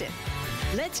Austin.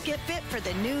 Let's get fit for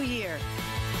the new year.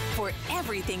 For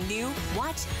everything new,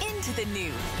 watch Into the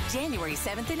New, January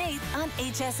 7th and 8th on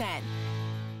HSN.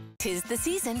 'Tis the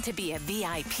season to be a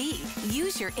VIP.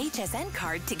 Use your HSN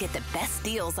card to get the best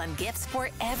deals on gifts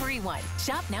for everyone.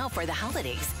 Shop now for the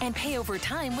holidays and pay over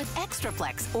time with Extra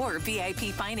Flex or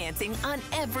VIP financing on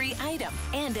every item.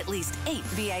 And at least 8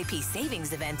 VIP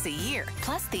savings events a year.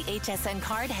 Plus, the HSN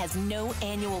card has no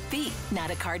annual fee. Not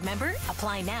a card member?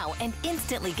 Apply now and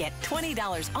instantly get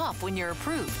 $20 off when you're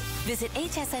approved. Visit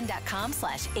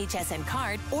hsn.com/HSN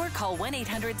card or call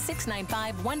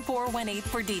 1-800-695-1418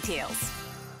 for details.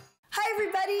 Hi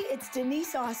everybody, it's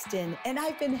Denise Austin, and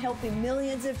I've been helping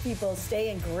millions of people stay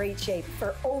in great shape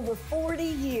for over 40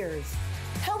 years.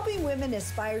 Helping women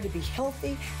aspire to be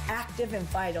healthy, active, and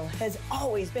vital has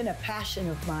always been a passion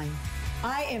of mine.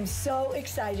 I am so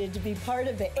excited to be part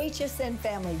of the HSN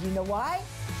family. You know why?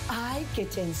 I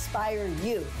get to inspire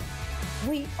you.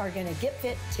 We are gonna get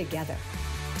fit together.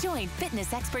 Join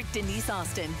fitness expert Denise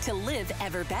Austin to live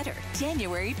ever better,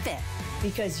 January 5th.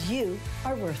 Because you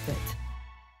are worth it.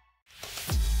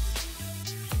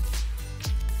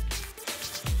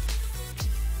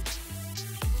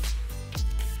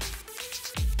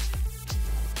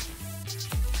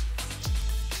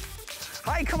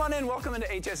 Hi, come on in. Welcome into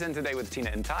HSN Today with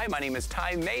Tina and Ty. My name is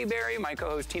Ty Mayberry. My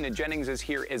co-host Tina Jennings is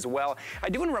here as well. I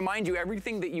do want to remind you,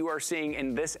 everything that you are seeing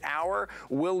in this hour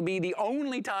will be the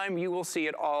only time you will see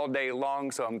it all day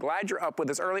long. So I'm glad you're up with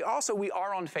us early. Also, we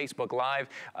are on Facebook Live.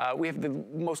 We have the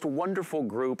most wonderful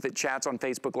group that chats on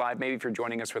Facebook Live. Maybe if you're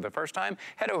joining us for the first time,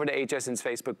 head over to HSN's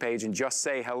Facebook page and just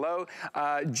say hello.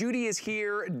 Judy is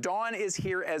here. Dawn is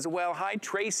here as well. Hi,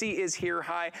 Tracy is here.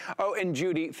 Hi. Oh, and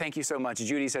Judy, thank you so much.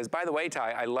 Judy says, by the way, Ty,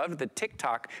 I loved the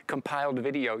TikTok compiled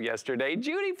video yesterday.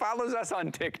 Judy follows us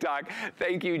on TikTok.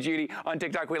 Thank you, Judy. On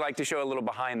TikTok, we like to show a little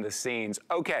behind the scenes.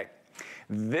 Okay.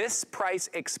 This price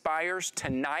expires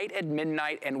tonight at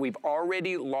midnight, and we've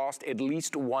already lost at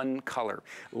least one color.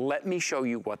 Let me show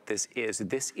you what this is.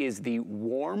 This is the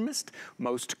warmest,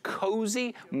 most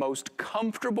cozy, most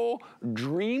comfortable,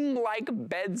 dream-like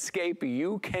bedscape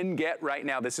you can get right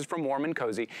now. This is from Warm &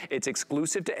 Cozy. It's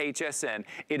exclusive to HSN.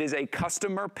 It is a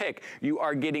customer pick. You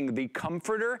are getting the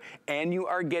comforter, and you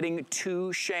are getting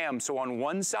 2 shams. So on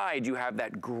one side, you have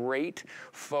that great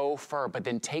faux fur, but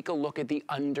then take a look at the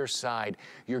underside.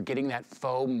 You're getting that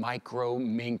faux micro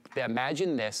mink.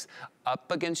 Imagine this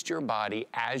up against your body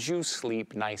as you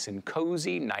sleep, nice and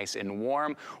cozy, nice and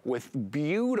warm, with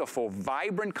beautiful,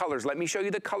 vibrant colors. Let me show you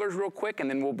the colors real quick, and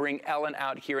then we'll bring Ellen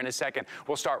out here in a second.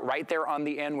 We'll start right there on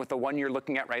the end with the one you're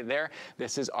looking at right there.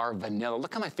 This is our vanilla.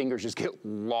 Look how my fingers just get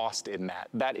lost in that.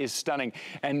 That is stunning.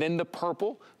 And then the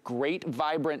purple, great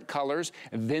vibrant colors.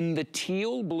 Then the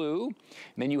teal blue. And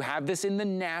then you have this in the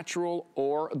natural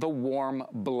or the warm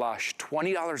blush.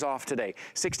 $20 off today,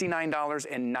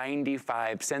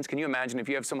 $69.95. Can you imagine if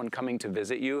you have someone coming to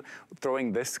visit you,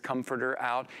 throwing this comforter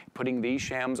out, putting these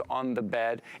shams on the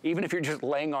bed, even if you're just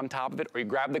laying on top of it, or you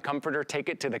grab the comforter, take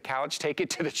it to the couch, take it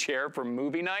to the chair for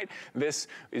movie night. This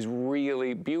is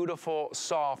really beautiful,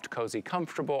 soft, cozy,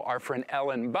 comfortable. Our friend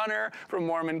Ellen Bunner from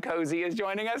Warm & Cozy is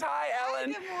joining us. Hi,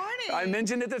 Ellen. Hi, good morning. I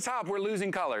mentioned at the top, we're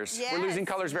losing colors. Yes, we're losing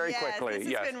colors very quickly.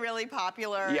 This has been really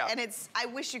popular, and I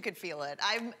wish you could feel it.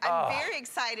 I'm very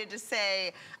excited to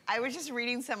say, I was just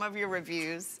reading some of your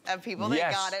reviews of people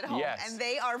that got it home, and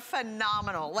they are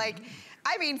phenomenal. Like,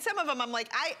 I mean, some of them I'm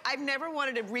like, I've never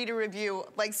wanted to read a review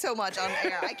like so much on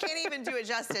air. I can't even do it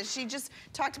justice. She just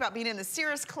talked about being in the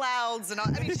cirrus clouds and all.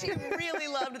 I mean, she really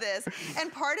loved this.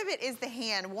 And part of it is the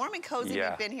hand. Warm & Cozy,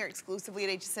 we've been here exclusively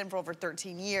at HSN for over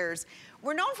 13 years.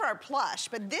 We're known for our plush,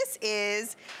 but this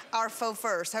is our faux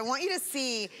fur. So I want you to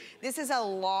see, this is a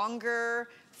longer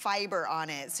fiber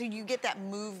on it, so you get that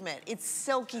movement. It's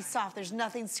silky soft. There's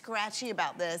nothing scratchy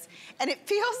about this, and it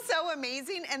feels so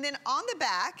amazing. And then on the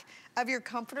back of your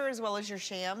comforter as well as your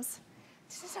shams,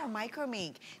 this is our micro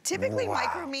mink. Typically,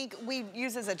 micro mink we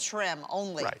use as a trim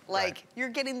only. You're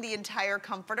getting the entire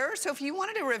comforter. So if you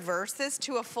wanted to reverse this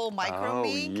to a full micro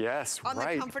mink on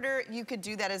the comforter, you could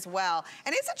do that as well.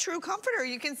 And it's a true comforter.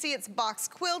 You can see it's box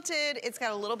quilted. It's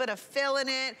got a little bit of fill in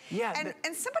it.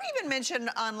 And somebody even mentioned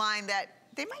online that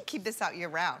they might keep this out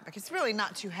year-round because it's really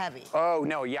not too heavy. Oh,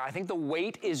 no, I think the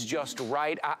weight is just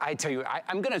right. I tell you,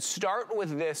 I'm gonna start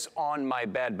with this on my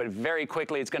bed, but very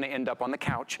quickly it's gonna end up on the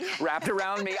couch, wrapped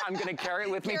around me. I'm gonna carry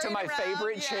it with me to my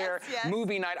favorite chair.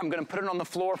 Movie night, I'm gonna put it on the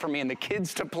floor for me and the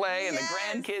kids to play and the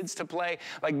grandkids to play.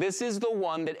 Like, this is the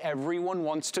one that everyone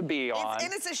wants to be on.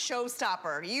 And it's a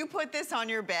showstopper. You put this on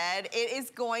your bed, it is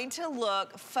going to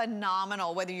look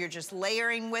phenomenal, whether you're just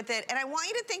layering with it. And I want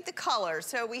you to think the color.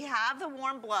 So we have the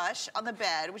warm blush on the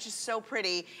bed, which is so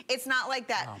pretty. It's not like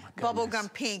that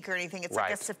bubblegum pink or anything. It's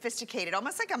like a sophisticated,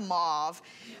 almost like a mauve.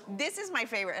 This is my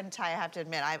favorite, and Ty, I have to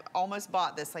admit, I've almost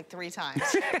bought this like 3 times.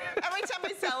 Every time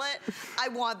I sell it, I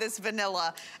want this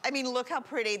vanilla. I mean, look how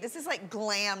pretty. This is like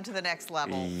glam to the next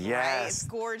level, right? It's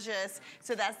gorgeous.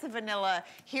 So that's the vanilla.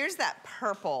 Here's that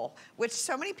purple, which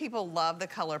so many people love the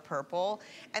color purple.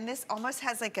 And this almost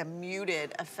has like a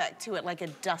muted effect to it, like a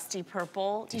dusty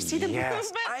purple. Do you see the movement?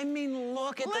 I mean,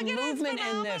 look at the movement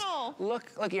in this.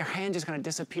 Look, your hand just kind of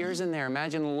disappears in there.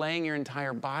 Imagine laying your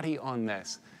entire body on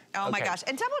this. Oh my gosh,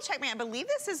 and double check me, I believe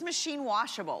this is machine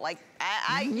washable. Like,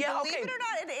 believe it or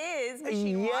not, it is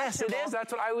machine washable. Yes, it is,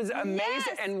 that's what I was amazed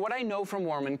at. And what I know from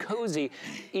Warm & Cozy,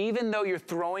 even though you're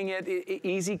throwing it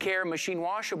easy care, machine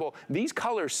washable, these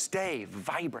colors stay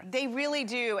vibrant. They really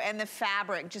do, and the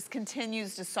fabric just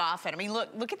continues to soften. I mean,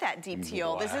 look at that deep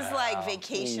teal. This is like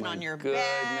vacation on your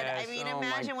bed. I mean,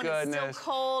 imagine when it's so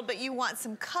cold, but you want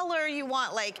some color, you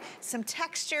want like some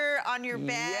texture on your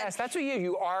bed. Yes, that's what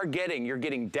you are getting. You're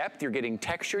getting depth, you're getting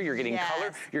texture, you're getting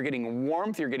color, you're getting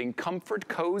warmth, you're getting comfort,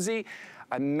 cozy.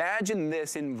 Imagine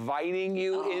this inviting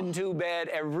you into bed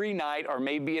every night, or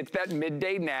maybe it's that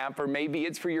midday nap, or maybe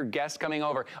it's for your guests coming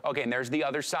over. Okay, and there's the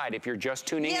other side if you're just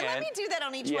tuning in. Yeah, let me do that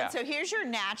on each one. So here's your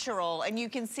natural, and you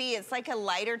can see it's like a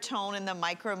lighter tone in the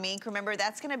micro mink. Remember,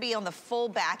 that's gonna be on the full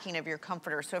backing of your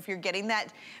comforter. So if you're getting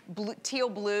that teal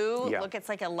blue, look, it's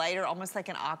like a lighter, almost like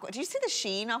an aqua. Do you see the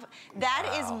sheen off?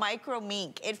 That is micro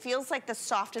mink. It feels like the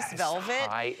softest velvet.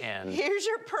 High end. Here's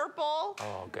your purple.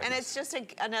 Oh, goodness. And it's just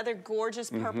another gorgeous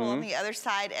purple on the other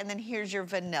side, and then here's your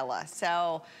vanilla.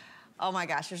 So, Oh my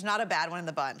gosh, there's not a bad one in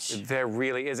the bunch. There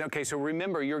really is. Okay, so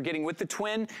remember, you're getting with the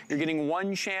twin, you're getting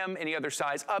 1 sham, any other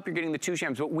size up, you're getting the 2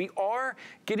 shams, but we are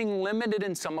getting limited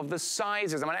in some of the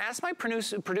sizes. I'm gonna ask my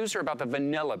producer about the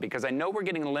vanilla, because I know we're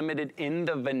getting limited in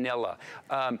the vanilla.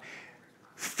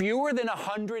 Fewer than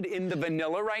 100 in the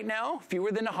vanilla right now,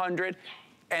 fewer than 100,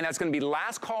 and that's gonna be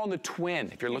last call on the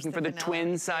twin. If you're looking for the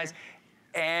twin size.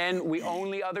 And the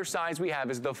only other size we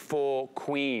have is the full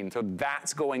queen. So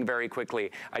that's going very quickly.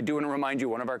 I do want to remind you,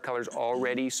 one of our colors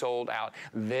already sold out.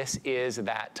 This is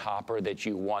that topper that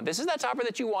you want. This is that topper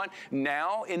that you want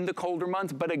now in the colder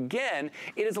months. But again,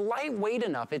 it is lightweight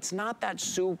enough. It's not that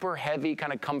super heavy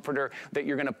kind of comforter that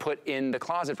you're going to put in the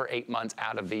closet for 8 months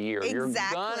out of the year.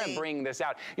 Exactly. You're going to bring this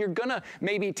out. You're going to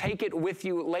maybe take it with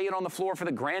you, lay it on the floor for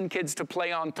the grandkids to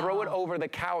play on, throw it over the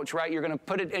couch, right? You're going to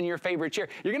put it in your favorite chair.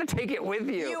 You're going to take it with you.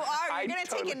 You are. You're going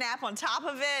to take a nap on top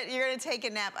of it. You're going to take a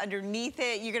nap underneath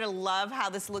it. You're going to love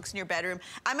how this looks in your bedroom.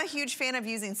 I'm a huge fan of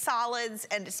using solids,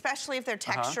 and especially if they're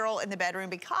textural in the bedroom,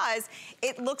 because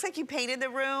it looks like you painted the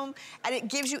room, and it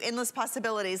gives you endless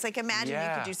possibilities. Like, imagine you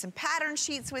could do some pattern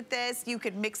sheets with this. You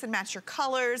could mix and match your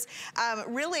colors.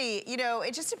 Really, you know,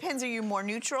 it just depends. Are you more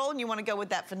neutral and you want to go with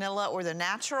that vanilla or the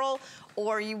natural,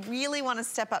 or you really want to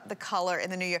step up the color in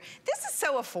the new year? This is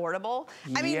so affordable.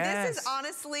 I mean, this is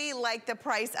honestly like the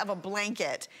price of a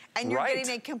blanket. And you're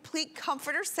getting a complete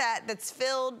comforter set that's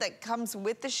filled, that comes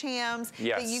with the shams,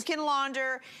 that you can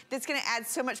launder, that's going to add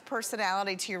so much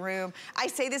personality to your room. I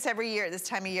say this every year at this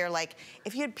time of year, like,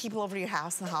 if you had people over to your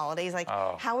house in the holidays, like,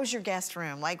 how was your guest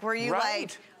room? Like, were you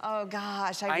like, oh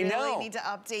gosh, I really need to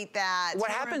update that?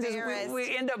 What happens is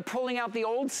we end up pulling out the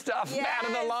old stuff out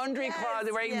of the laundry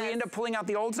closet, right? We end up pulling out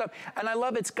the old stuff. And I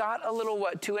love it's got a little,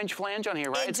 2-inch flange on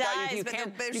here, right? It does, you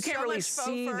can't really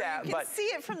see that. You can see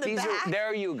it from the back.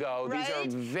 There you go. These are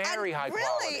very high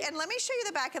quality. And let me show you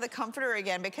the back of the comforter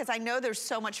again, because I know there's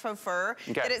so much faux fur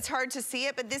that it's hard to see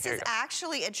it, but this is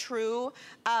actually a true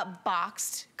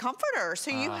boxed comforter.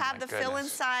 So you have the fill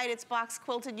inside, it's box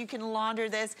quilted, you can launder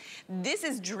this. This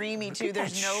is dreamy too,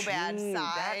 there's no bad side.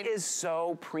 That is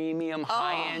so premium,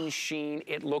 high-end sheen.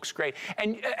 It looks great.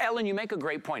 And Ellen, you make a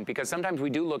great point, because sometimes we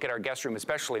do look at our guest room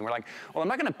especially, and we're like, well, I'm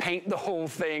not gonna paint the whole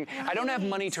thing. I don't have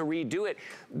money to redo it.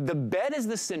 The bed is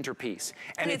the centerpiece.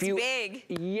 And if you, big.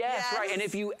 Yes, right. And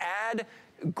if you add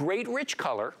great rich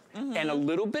color and a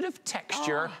little bit of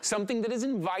texture, something that is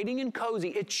inviting and cozy,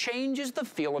 it changes the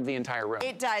feel of the entire room.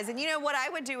 It does. And you know what I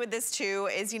would do with this too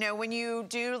is, you know, when you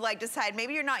do like decide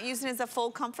maybe you're not using it as a full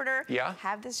comforter,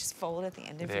 have this just fold at the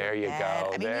end of your bed. There you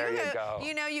go. I mean, there you go.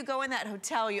 You know, you go in that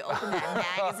hotel, you open that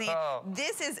magazine.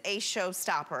 This is a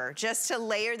showstopper, just to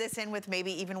layer this in with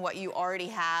maybe even what you already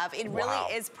have. It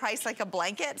really is priced like a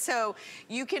blanket, so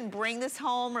you can bring this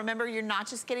home. Remember, you're not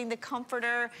just getting the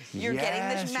comforter, you're getting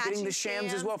the matching the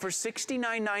shams as well for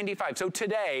 $69.95. So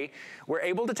today, we're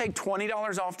able to take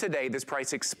 $20 off today. This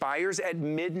price expires at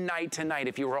midnight tonight.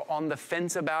 If you were on the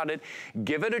fence about it,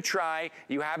 give it a try.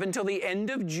 You have until the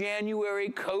end of January.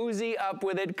 Cozy up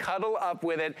with it, cuddle up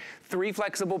with it. 3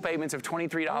 flexible payments of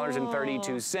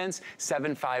 $23.32,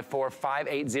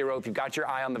 754-580. If you've got your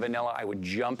eye on the vanilla, I would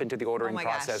jump into the ordering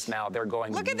process now. They're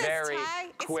going very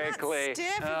quickly. It's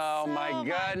not stiff. Oh my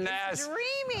goodness. It's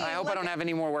dreamy. I hope I don't have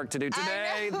any more work to do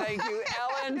today. Thank you,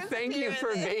 Ellen. Thank you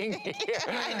for being here.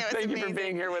 Thank you for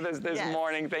being here with us this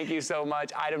morning. Thank you so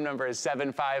much. Item number is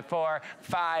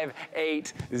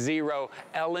 754-580.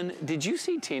 Ellen, did you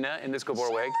see Tina in this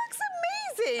Gabor wig? She looks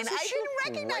amazing. I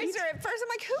didn't recognize her at first. I'm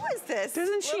like, who is this?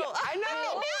 Doesn't she? I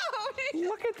know.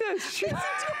 Look at this. She's adorable.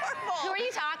 Who are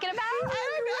you talking about?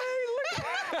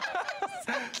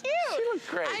 So cute. She looks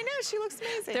great. I know, she looks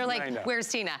amazing. They're like, where's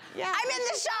Tina? Yeah. I'm in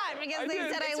the shot, because they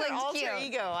said I looked cute.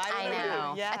 Ego. I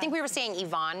know. I think we were saying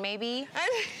Yvonne, maybe.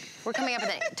 We're coming up with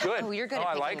it. Good. Oh, you're good at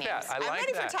picking I like that. names. I like I'm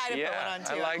ready that. for Ty to put one on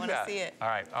too. I like want to see it. All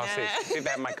right, I'll see. See if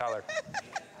I have my color.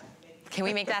 Can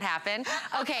we make that happen?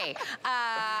 Okay,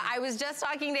 I was just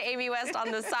talking to Amy West on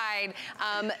the side.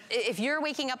 If you're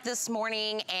waking up this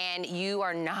morning and you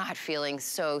are not feeling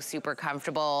so super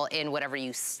comfortable in whatever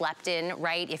you slept in,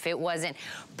 right? If it wasn't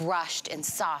brushed and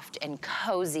soft and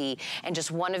cozy and just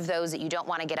one of those that you don't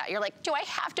want to get out, you're like, do I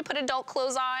have to put adult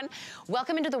clothes on?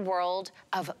 Welcome into the world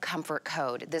of Comfort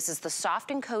Code. This is the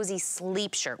soft and cozy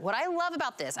sleep shirt. What I love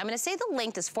about this, I'm gonna say the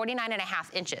length is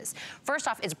 49.5 inches. First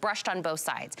off, it's brushed on both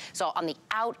sides. So on the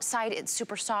outside, it's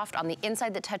super soft. On the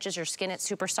inside that touches your skin, it's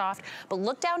super soft. But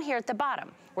look down here at the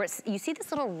bottom. where you see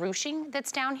this little ruching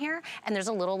that's down here, and there's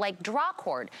a little like draw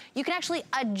cord. You can actually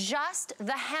adjust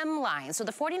the hemline. So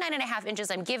the 49.5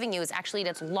 inches I'm giving you is actually at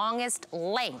its longest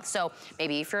length. So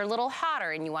maybe if you're a little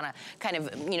hotter and you wanna kind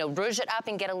of, you know, rouge it up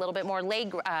and get a little bit more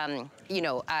leg,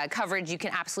 coverage, you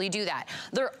can absolutely do that.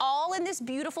 They're all in this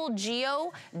beautiful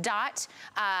geo dot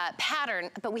pattern,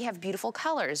 but we have beautiful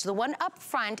colors. The one up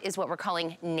front is what we're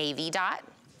calling navy dot.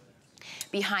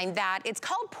 Behind that, it's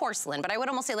called porcelain, but I would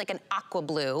almost say like an aqua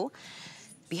blue.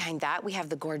 Behind that, we have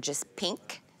the gorgeous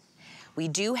pink. We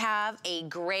do have a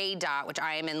gray dot, which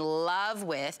I am in love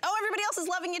with. Oh, everybody else is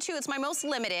loving it too. It's my most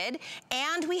limited.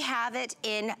 And we have it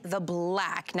in the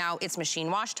black. Now, it's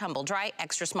machine wash, tumble dry,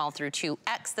 extra small through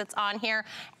 2X that's on here.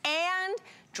 And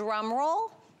drum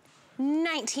roll,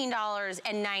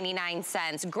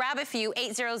 $19.99. Grab a few.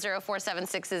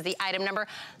 800476 is the item number.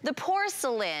 The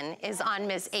porcelain is on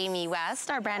Miss Amy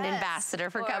West, our brand ambassador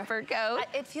for Comfort Code.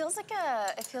 It feels like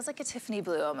a Tiffany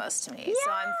blue almost to me. Yes.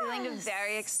 So I'm feeling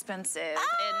very expensive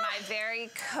in my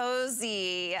very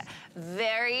cozy,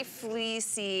 very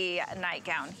fleecy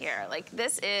nightgown here. Like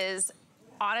this is,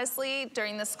 honestly,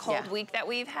 during this cold week that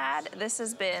we've had, this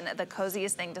has been the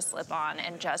coziest thing to slip on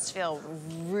and just feel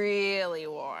really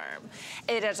warm.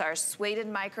 It is our suede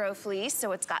micro fleece,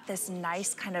 so it's got this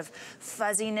nice kind of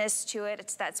fuzziness to it.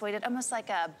 It's that suede, almost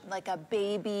like a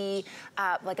baby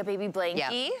blankie.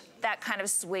 Yep. That kind of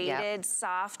suede,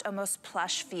 soft, almost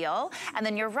plush feel. And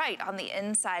then you're right, on the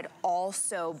inside,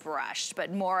 also brushed,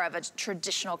 but more of a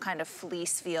traditional kind of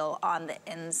fleece feel on the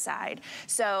inside.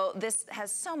 So this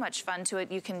has so much fun to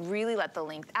it. You can really let the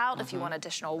length out if you want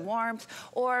additional warmth,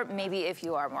 or maybe if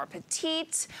you are more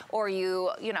petite, or you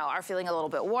are feeling a little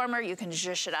bit warmer, you can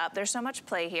zhuzh it up. There's so much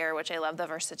play here, which I love the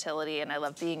versatility, and I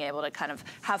love being able to kind of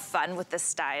have fun with the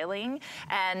styling.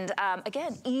 And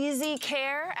again, easy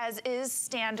care, as is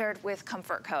standard with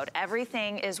Comfort Code.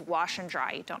 Everything is wash and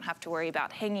dry. You don't have to worry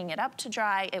about hanging it up to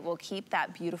dry. It will keep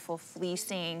that beautiful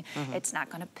fleecing. It's not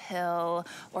gonna pill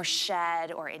or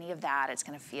shed or any of that. It's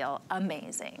gonna feel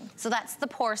amazing. So that's the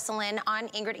porcelain on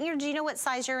Ingrid. Ingrid, do you know what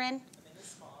size you're in?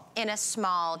 In a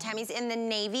small. Tammy's in the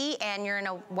navy and you're in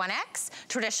a 1X.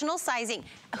 Traditional sizing.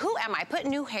 Who am I? Put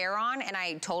new hair on and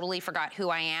I totally forgot who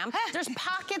I am. There's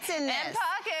pockets in this. And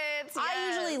pockets, I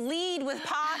usually lead with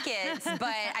pockets,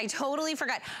 but I totally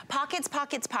forgot. Pockets,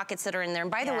 pockets, pockets that are in there.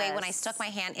 And by the way, when I stuck my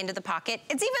hand into the pocket,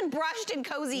 it's even brushed and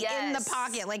cozy in the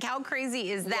pocket. Like, how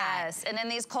crazy is that? Yes, and in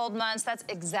these cold months, that's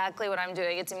exactly what I'm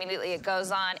doing. It's immediately, it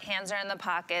goes on, hands are in the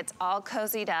pockets, all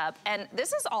cozied up. And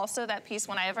this is also that piece,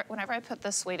 whenever I put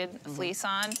the suede fleece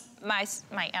on, my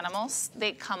animals,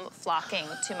 they come flocking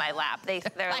to my lap.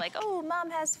 They're like, oh, mom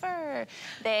has fur.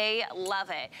 They love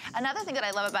it. Another thing that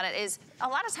I love about it is a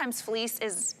lot of times fleece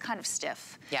is kind of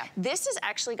stiff. Yeah. This has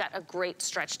actually got a great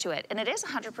stretch to it. And it is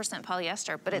 100%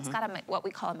 polyester, but it's got what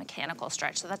we call a mechanical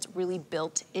stretch. So that's really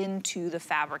built into the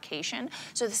fabrication.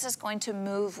 So this is going to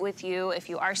move with you. If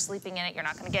you are sleeping in it, you're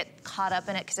not gonna get caught up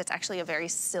in it because it's actually a very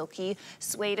silky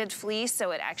suede fleece. So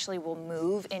it actually will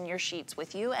move in your sheets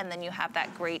with you. And then you have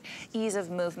that great ease of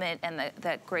movement and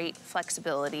that great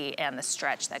flexibility and the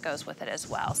stretch that goes with it as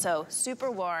well. So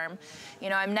super warm. You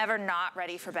know, I'm never not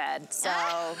ready for bed, so.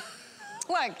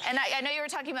 Look, and I know you were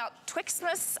talking about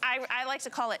Twixmas. I like to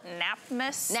call it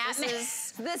Napmas.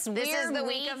 Napmas. This weird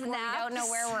week of we don't know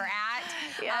where we're at.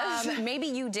 Yes. Maybe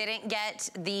you didn't get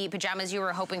the pajamas you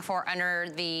were hoping for under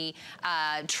the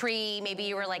tree. Maybe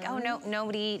you were like, oh no,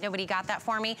 nobody got that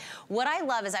for me. What I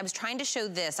love is I was trying to show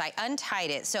this. I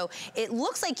untied it, so it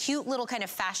looks like cute little kind of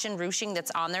fashion ruching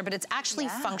that's on there, but it's actually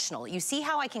functional. You see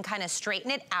how I can kind of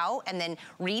straighten it out and then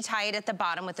retie it at the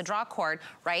bottom with the draw cord,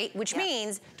 right? Which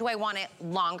means, do I want it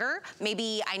longer?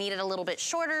 Maybe I need it a little bit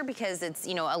shorter because it's,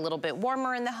 you know, a little bit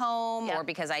warmer in the home, or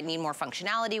because I need more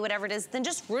functionality, whatever it is. Then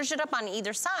just rouge it up on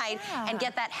either side and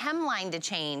get that hemline to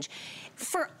change.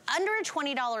 For under a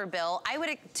 $20 bill,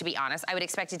 to be honest, I would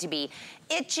expect it to be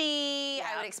itchy.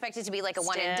 I would expect it to be like a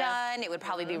one and done. It would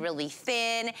probably be really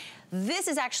thin. This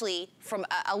is actually from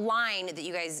a line that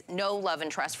you guys know, love,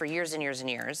 and trust for years and years and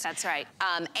years. That's right.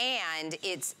 And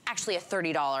it's actually a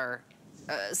 $30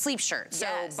 sleep shirt. So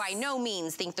by no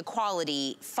means think the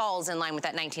quality falls in line with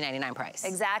that $19.99 price.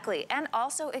 Exactly, and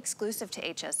also exclusive to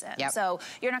HSN. Yep. So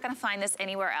you're not gonna find this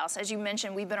anywhere else. As you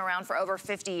mentioned, we've been around for over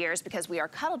 50 years because we are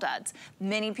Cuddle Duds.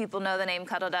 Many people know the name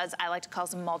Cuddle Duds. I like to call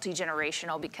them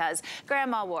multi-generational because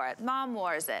grandma wore it, mom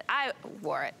wears it, I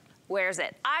wore it. wears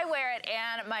it. I wear it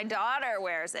and my daughter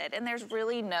wears it. And there's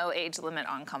really no age limit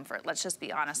on comfort. Let's just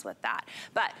be honest with that.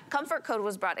 But Comfort Code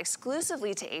was brought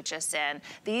exclusively to HSN.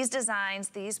 These designs,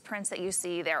 these prints that you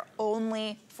see, they're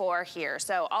only for here.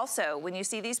 So also, when you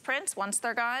see these prints, once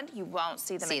they're gone, you won't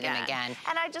see them again.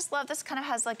 And I just love this kind of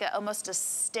has like almost a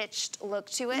stitched look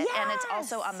to it. Yes. And it's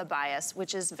also on the bias,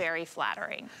 which is very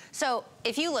flattering. So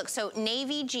if you look, so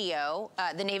Navy Geo,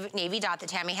 the navy dot that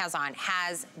Tammy has on,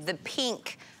 has the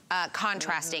pink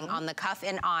contrasting on the cuff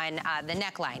and on the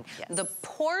neckline. Yes. The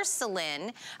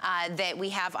porcelain that we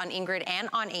have on Ingrid and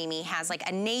on Amy has like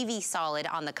a navy solid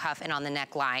on the cuff and on the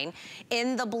neckline.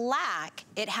 In the black,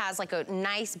 it has like a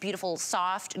nice, beautiful,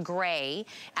 soft gray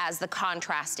as the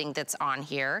contrasting that's on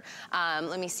here.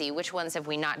 Let me see, which ones have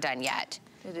we not done yet?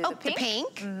 Oh, the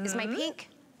pink. Is my pink?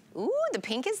 Ooh, the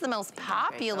pink is the most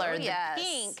popular. The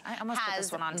pink has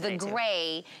the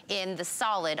gray in the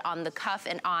solid on the cuff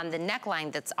and on the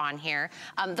neckline that's on here.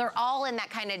 They're all in that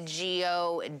kind of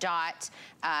geo dot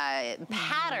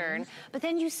pattern, but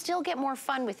then you still get more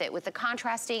fun with it, with the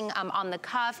contrasting on the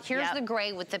cuff. Here's the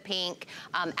gray with the pink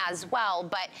as well.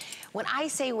 But when I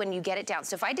say when you get it down,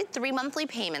 so if I did 3 monthly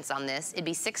payments on this, it'd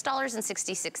be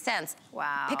 $6.66.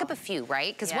 Wow. Pick up a few,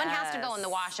 right? Because one has to go in the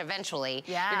wash eventually.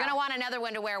 You're gonna want another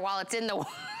one to wear while it's in the wash.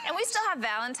 And we still have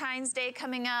Valentine's Day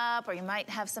coming up, or you might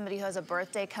have somebody who has a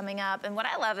birthday coming up. And what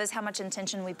I love is how much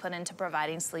intention we put into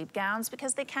providing sleep gowns,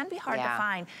 because they can be hard to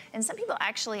find. And some people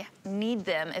actually need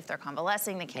them if they're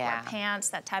convalescing, they can't wear pants,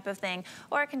 that type of thing.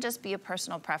 Or it can just be a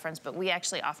personal preference, but we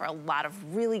actually offer a lot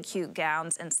of really cute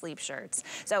gowns and sleep shirts.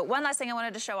 So one last thing I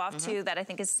wanted to show off too that I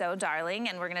think is so darling,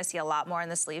 and we're gonna see a lot more in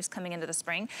the sleeves coming into the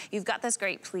spring. You've got this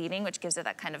great pleating, which gives it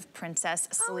that kind of princess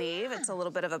sleeve. It's a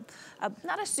little bit of a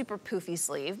not a super poofy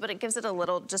sleeve, but it gives it a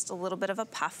little, just a little bit of a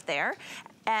puff there.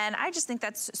 And I just think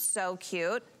that's so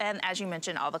cute. And as you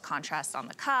mentioned, all the contrast on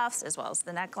the cuffs as well as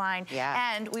the neckline.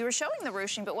 And we were showing the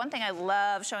ruching, but one thing I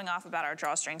love showing off about our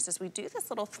drawstrings is we do this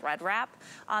little thread wrap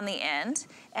on the end.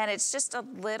 And it's just a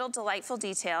little delightful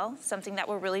detail. Something that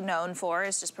we're really known for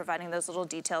is just providing those little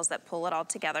details that pull it all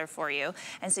together for you.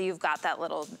 And so you've got that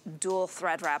little dual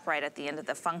thread wrap right at the end of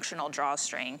the functional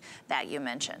drawstring that you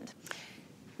mentioned.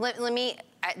 Let me,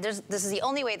 this is the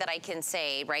only way that I can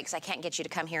say, right, because I can't get you to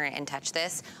come here and touch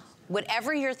this.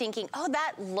 Whatever you're thinking, oh,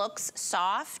 that looks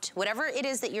soft, whatever it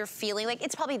is that you're feeling like,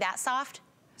 it's probably that soft.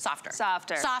 Softer.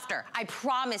 Softer. Softer. I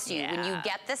promise you, when you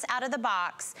get this out of the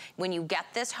box, when you get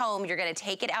this home, you're gonna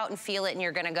take it out and feel it and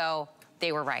you're gonna go,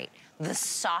 they were right. The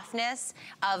softness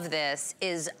of this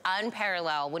is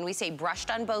unparalleled. When we say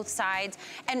brushed on both sides,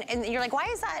 and you're like, why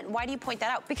is that? Why do you point that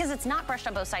out? Because it's not brushed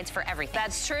on both sides for everything.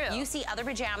 That's true. You see other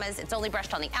pajamas, it's only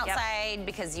brushed on the outside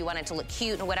because you want it to look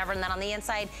cute and whatever, and then on the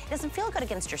inside, it doesn't feel good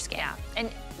against your skin. Yeah,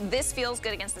 and this feels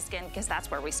good against the skin because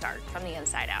that's where we start, from the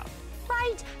inside out.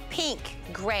 Right. Pink,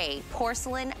 gray,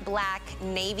 porcelain, black,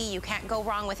 navy. You can't go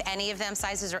wrong with any of them.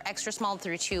 Sizes are extra small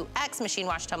through 2X, machine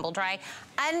wash, tumble dry.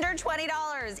 Under $20.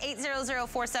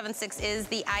 800-476 is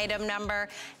the item number.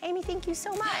 Amy, thank you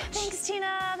so much. Thanks,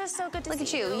 Tina. That's so good to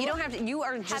see you. Look at you. You don't have to, you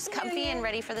are just comfy and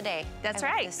ready for the day. That's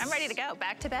right. I'm ready to go.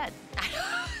 Back to bed.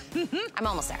 I'm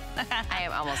almost there. I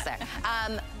am almost there.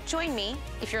 Join me.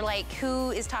 If you're like,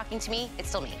 who is talking to me? It's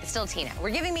still me. It's still Tina. We're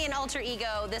giving me an alter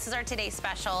ego. This is our Today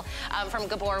special from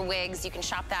Gabor Wigs. You can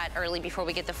shop that early before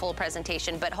we get the full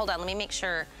presentation. But hold on, let me make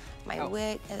sure my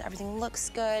wig, everything looks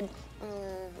good.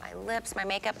 My lips, my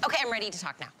makeup. Okay, I'm ready to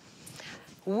talk now.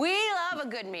 We love a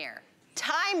good mirror.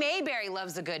 Ty Mayberry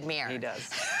loves a good mirror. He does.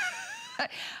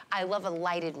 I love a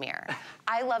lighted mirror.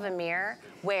 I love a mirror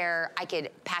where I could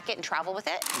pack it and travel with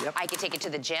it. I could take it to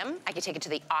the gym. I could take it to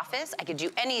the office. I could do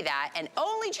any of that. And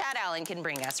only Chad Allen can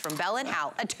bring us from Bell &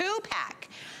 Howell a 2-pack.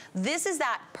 This is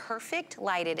that perfect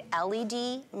lighted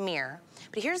LED mirror.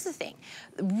 But here's the thing.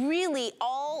 Really,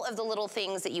 all of the little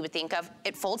things that you would think of,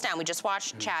 it folds down. We just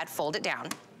watched Chad fold it down.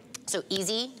 So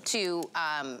easy to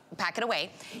pack it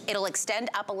away. It'll extend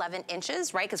up 11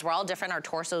 inches, right? Because we're all different, our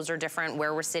torsos are different,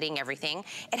 where we're sitting, everything.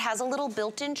 It has a little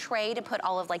built-in tray to put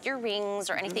all of like your rings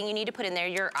or anything you need to put in there,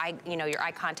 your eye, your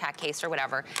eye contact case or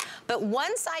whatever. But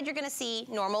one side you're gonna see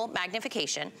normal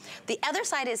magnification. The other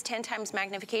side is 10 times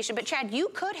magnification. But Chad, you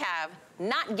could have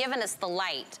not given us the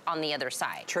light on the other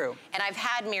side. True. And I've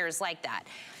had mirrors like that.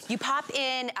 You pop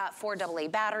in 4 AA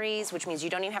batteries, which means you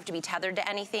don't even have to be tethered to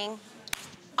anything.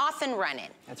 Off and running.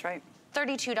 That's right.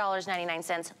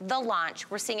 $32.99, the launch.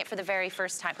 We're seeing it for the very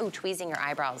first time. Ooh, tweezing your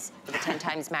eyebrows with the 10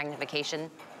 times magnification.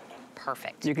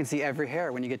 perfect. You can see every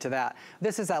hair when you get to that.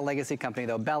 This is that legacy company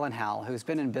though, Bell & Howell, who's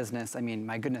been in business, I mean,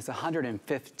 my goodness,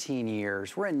 115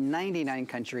 years. We're in 99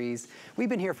 countries. We've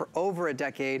been here for over a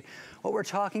decade. What we're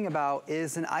talking about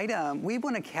is an item, we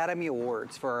won Academy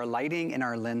Awards for our lighting and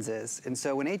our lenses. And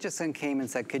so when HSN came and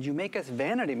said, could you make us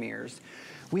vanity mirrors?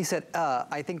 We said,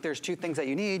 I think there's two things that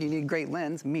you need. You need great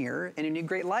lens, mirror, and you need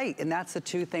great light. And that's the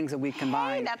two things that we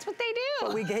combine. Hey, that's what they do.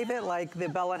 But we gave it like the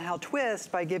Bell & Howell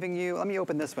twist by giving you, let me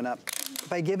open this one up,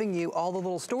 by giving you all the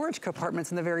little storage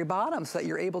compartments in the very bottom so that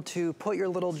you're able to put your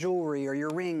little jewelry or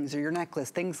your rings or your necklace,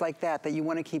 things like that, that you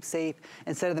want to keep safe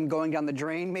instead of them going down the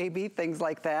drain maybe, things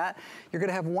like that. You're going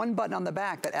to have one button on the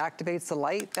back that activates the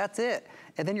light, that's it.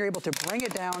 And then you're able to bring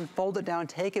it down, fold it down,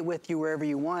 take it with you wherever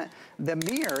you want. The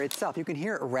mirror itself, you can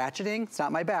hear it ratcheting. It's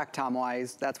not my back, Tom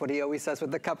Wise. That's what he always says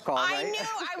with the cup call, right? I knew,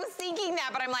 I was thinking that,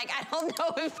 but I'm like, I don't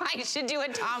know if I should do a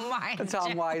Tom Wise.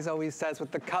 Tom Wise always says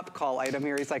with the cup call item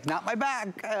here, he's like, not my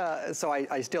back. So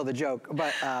I steal the joke,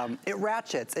 but it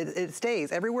ratchets, it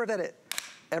stays everywhere that it,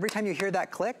 every time you hear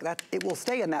that click, it will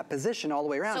stay in that position all the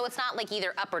way around. So it's not like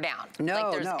either up or down. No,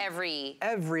 like there's no.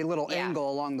 Every little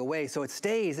angle along the way, so it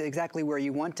stays exactly where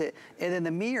you want it. And then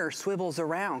the mirror swivels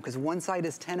around because one side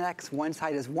is 10x, one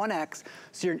side is 1x.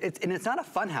 So and it's not a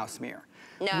funhouse mirror.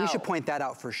 No. We should point that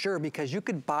out for sure because you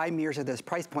could buy mirrors at this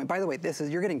price point. By the way,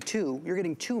 you're getting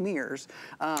two mirrors.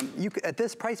 At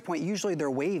this price point, usually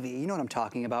they're wavy. You know what I'm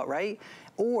talking about, right?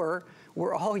 Or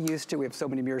we're all used to, we have so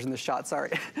many mirrors in the shot,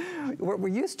 sorry. What we're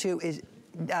used to is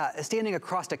standing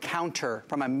across a counter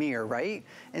from a mirror, right?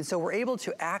 And so we're able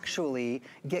to actually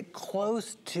get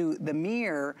close to the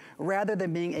mirror rather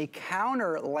than being a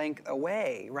counter length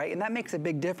away, right? And that makes a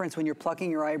big difference when you're plucking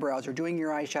your eyebrows or doing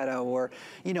your eyeshadow or,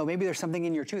 you know, maybe there's something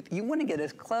in your tooth. You want to get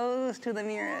as close to the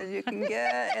mirror as you can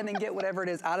get and then get whatever it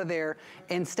is out of there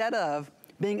instead of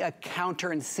being a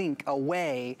counter and sink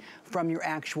away from your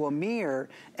actual mirror.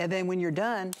 And then when you're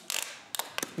done,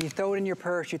 you throw it in your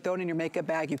purse, you throw it in your makeup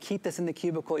bag, you keep this in the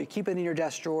cubicle, you keep it in your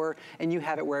desk drawer, and you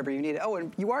have it wherever you need it. Oh,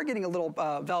 and you are getting a little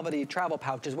velvety travel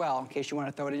pouch as well, in case you want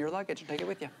to throw it in your luggage and take it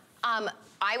with you.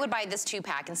 I would buy this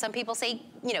 2-pack, and some people say,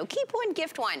 you know, keep one,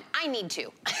 gift one. I need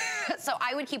two. So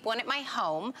I would keep one at my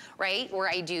home, right, where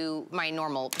I do my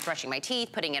normal brushing my teeth,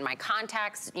 putting in my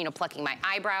contacts, you know, plucking my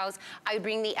eyebrows. I would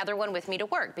bring the other one with me to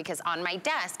work because on my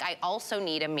desk, I also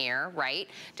need a mirror, right,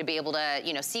 to be able to,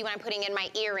 you know, see when I'm putting in my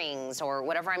earrings or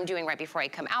whatever I'm doing right before I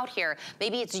come out here.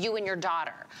 Maybe it's you and your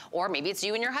daughter, or maybe it's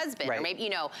you and your husband, right. Or maybe,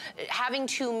 you know, having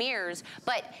two mirrors,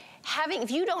 but if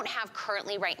you don't have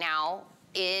currently right now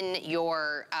in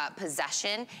your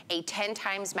possession a 10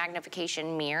 times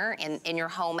magnification mirror in your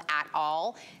home at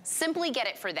all, simply get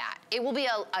it for that. It will be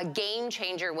a game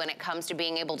changer when it comes to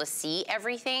being able to see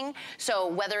everything. So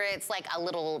whether it's like a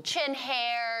little chin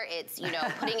hair, it's, you know,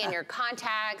 putting in your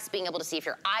contacts, being able to see if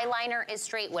your eyeliner is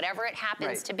straight, whatever it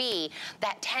happens to be,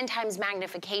 that 10 times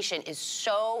magnification is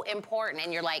so important.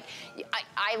 And you're like,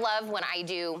 I love when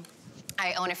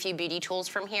I own a few beauty tools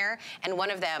from here, and one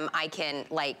of them I can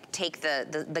like take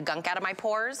the gunk out of my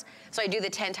pores. So I do the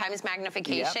 10 times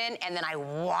magnification, and then I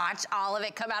watch all of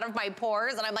it come out of my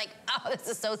pores, and I'm like, oh, this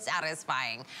is so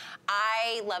satisfying.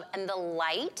 I love, and the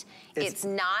light, it's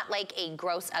not like a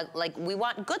gross, like we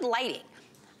want good lighting.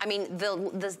 I mean,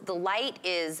 the light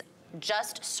is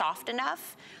just soft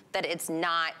enough that it's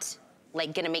not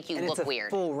like gonna make you look weird.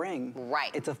 It's a full ring. Right.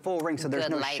 It's a full ring, so there's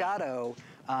no shadow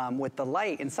with the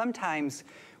light. And sometimes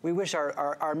we wish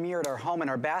our mirror at our home and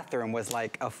our bathroom was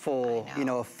like a full, you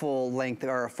know, a full length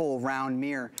or a full round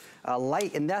mirror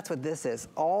light. And that's what this is.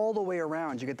 All the way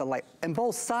around, you get the light. And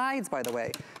both sides, by the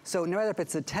way. So no matter if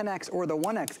it's the 10X or the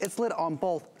 1X, it's lit on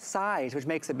both sides, which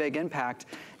makes a big impact.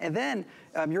 And then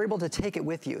you're able to take it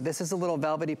with you. This is a little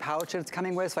velvety pouch that it's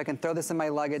coming with, so I can throw this in my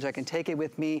luggage. I can take it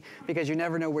with me because you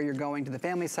never know where you're going to the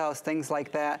family's house, things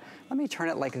like that. Let me turn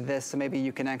it like this so maybe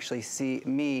you can actually see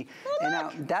me. And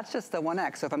now that's just the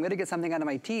 1X. So if I'm gonna get something out of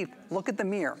my teeth, look at the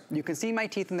mirror. You can see my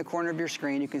teeth in the corner of your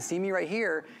screen. You can see me right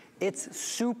here. It's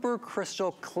super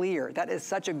crystal clear. That is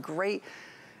such a great,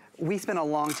 we spent a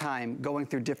long time going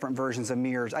through different versions of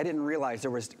mirrors. I didn't realize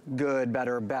there was good,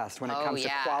 better, best when it comes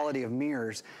to quality of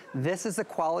mirrors. This is the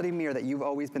quality mirror that you've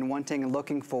always been wanting and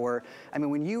looking for. I mean,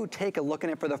 when you take a look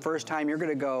at it for the first time, you're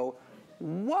gonna go,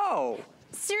 whoa.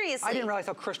 Seriously. I didn't realize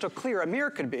how crystal clear a mirror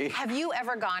could be. Have you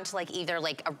ever gone to like either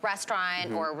like a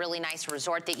restaurant or a really nice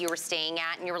resort that you were staying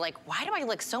at and you were like, why do I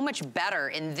look so much better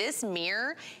in this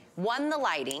mirror one, the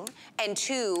lighting, and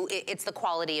two, it's the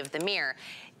quality of the mirror.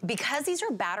 Because these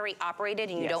are battery operated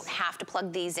and you don't have to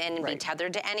plug these in and be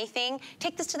tethered to anything,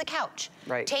 take this to the couch.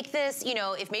 Take this, you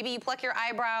know, if maybe you pluck your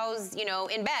eyebrows, you know,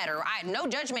 in bed, or no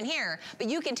judgment here, but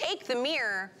you can take the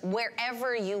mirror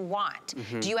wherever you want.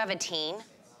 Do you have a teen?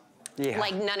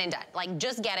 Like none and done. Like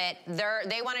just get it.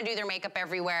 They want to do their makeup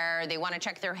everywhere. They want to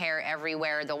check their hair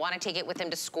everywhere. They'll want to take it with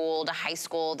them to school, to high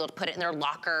school. They'll put it in their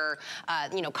locker.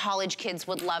 You know, college kids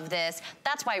would love this.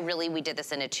 That's why really we did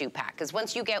this in a 2-pack. Because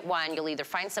once you get one, you'll either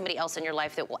find somebody else in your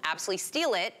life that will absolutely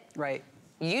steal it.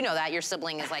 You know that. Your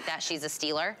sibling is like that. She's a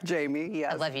stealer. Jamie,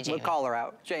 yes. I love you, Jamie. We'll call her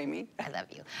out. Jamie. I love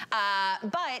you.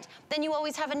 But then you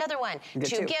always have another one.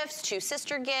 Two gifts, 2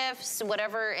 sister gifts,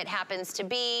 whatever it happens to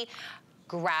be.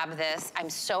 Grab this. I'm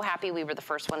so happy we were the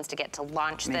first ones to get to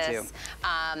launch this. Me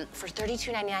too. For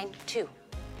 $32.99, two.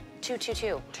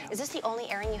 Is this the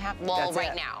only airing you have? Well,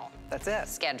 right now. That's it.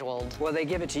 Scheduled. Well, they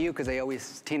give it to you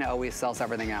because Tina always sells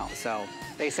everything out. So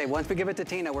they say, once we give it to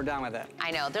Tina, we're done with it.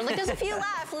 I know. They're like, there's a few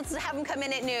left. Let's have them come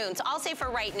in at noon. So I'll say for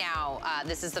right now,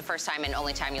 this is the first time and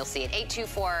only time you'll see it.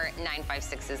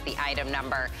 824-956 is the item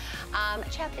number.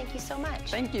 Chad, thank you so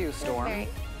much. Thank you, Storm.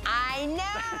 I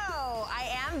know. I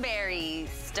am very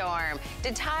Storm.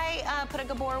 Did Ty put a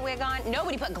Gabor wig on?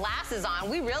 Nobody put glasses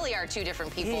on. We really are 2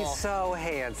 different people. He's so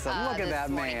handsome. Look at that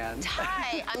man.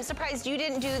 Ty, I'm surprised you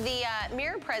didn't do the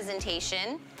mirror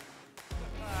presentation.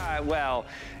 Well,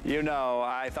 you know,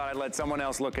 I thought I'd let someone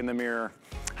else look in the mirror.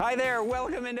 Hi there,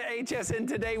 welcome into HSN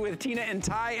Today with Tina and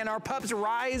Ty and our pups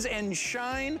Rise and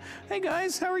Shine. Hey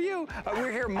guys, how are you?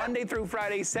 We're here Monday through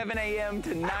Friday, 7 a.m.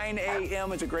 to 9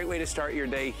 a.m. It's a great way to start your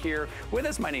day here with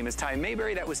us. My name is Ty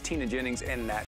Mayberry, that was Tina Jennings, and that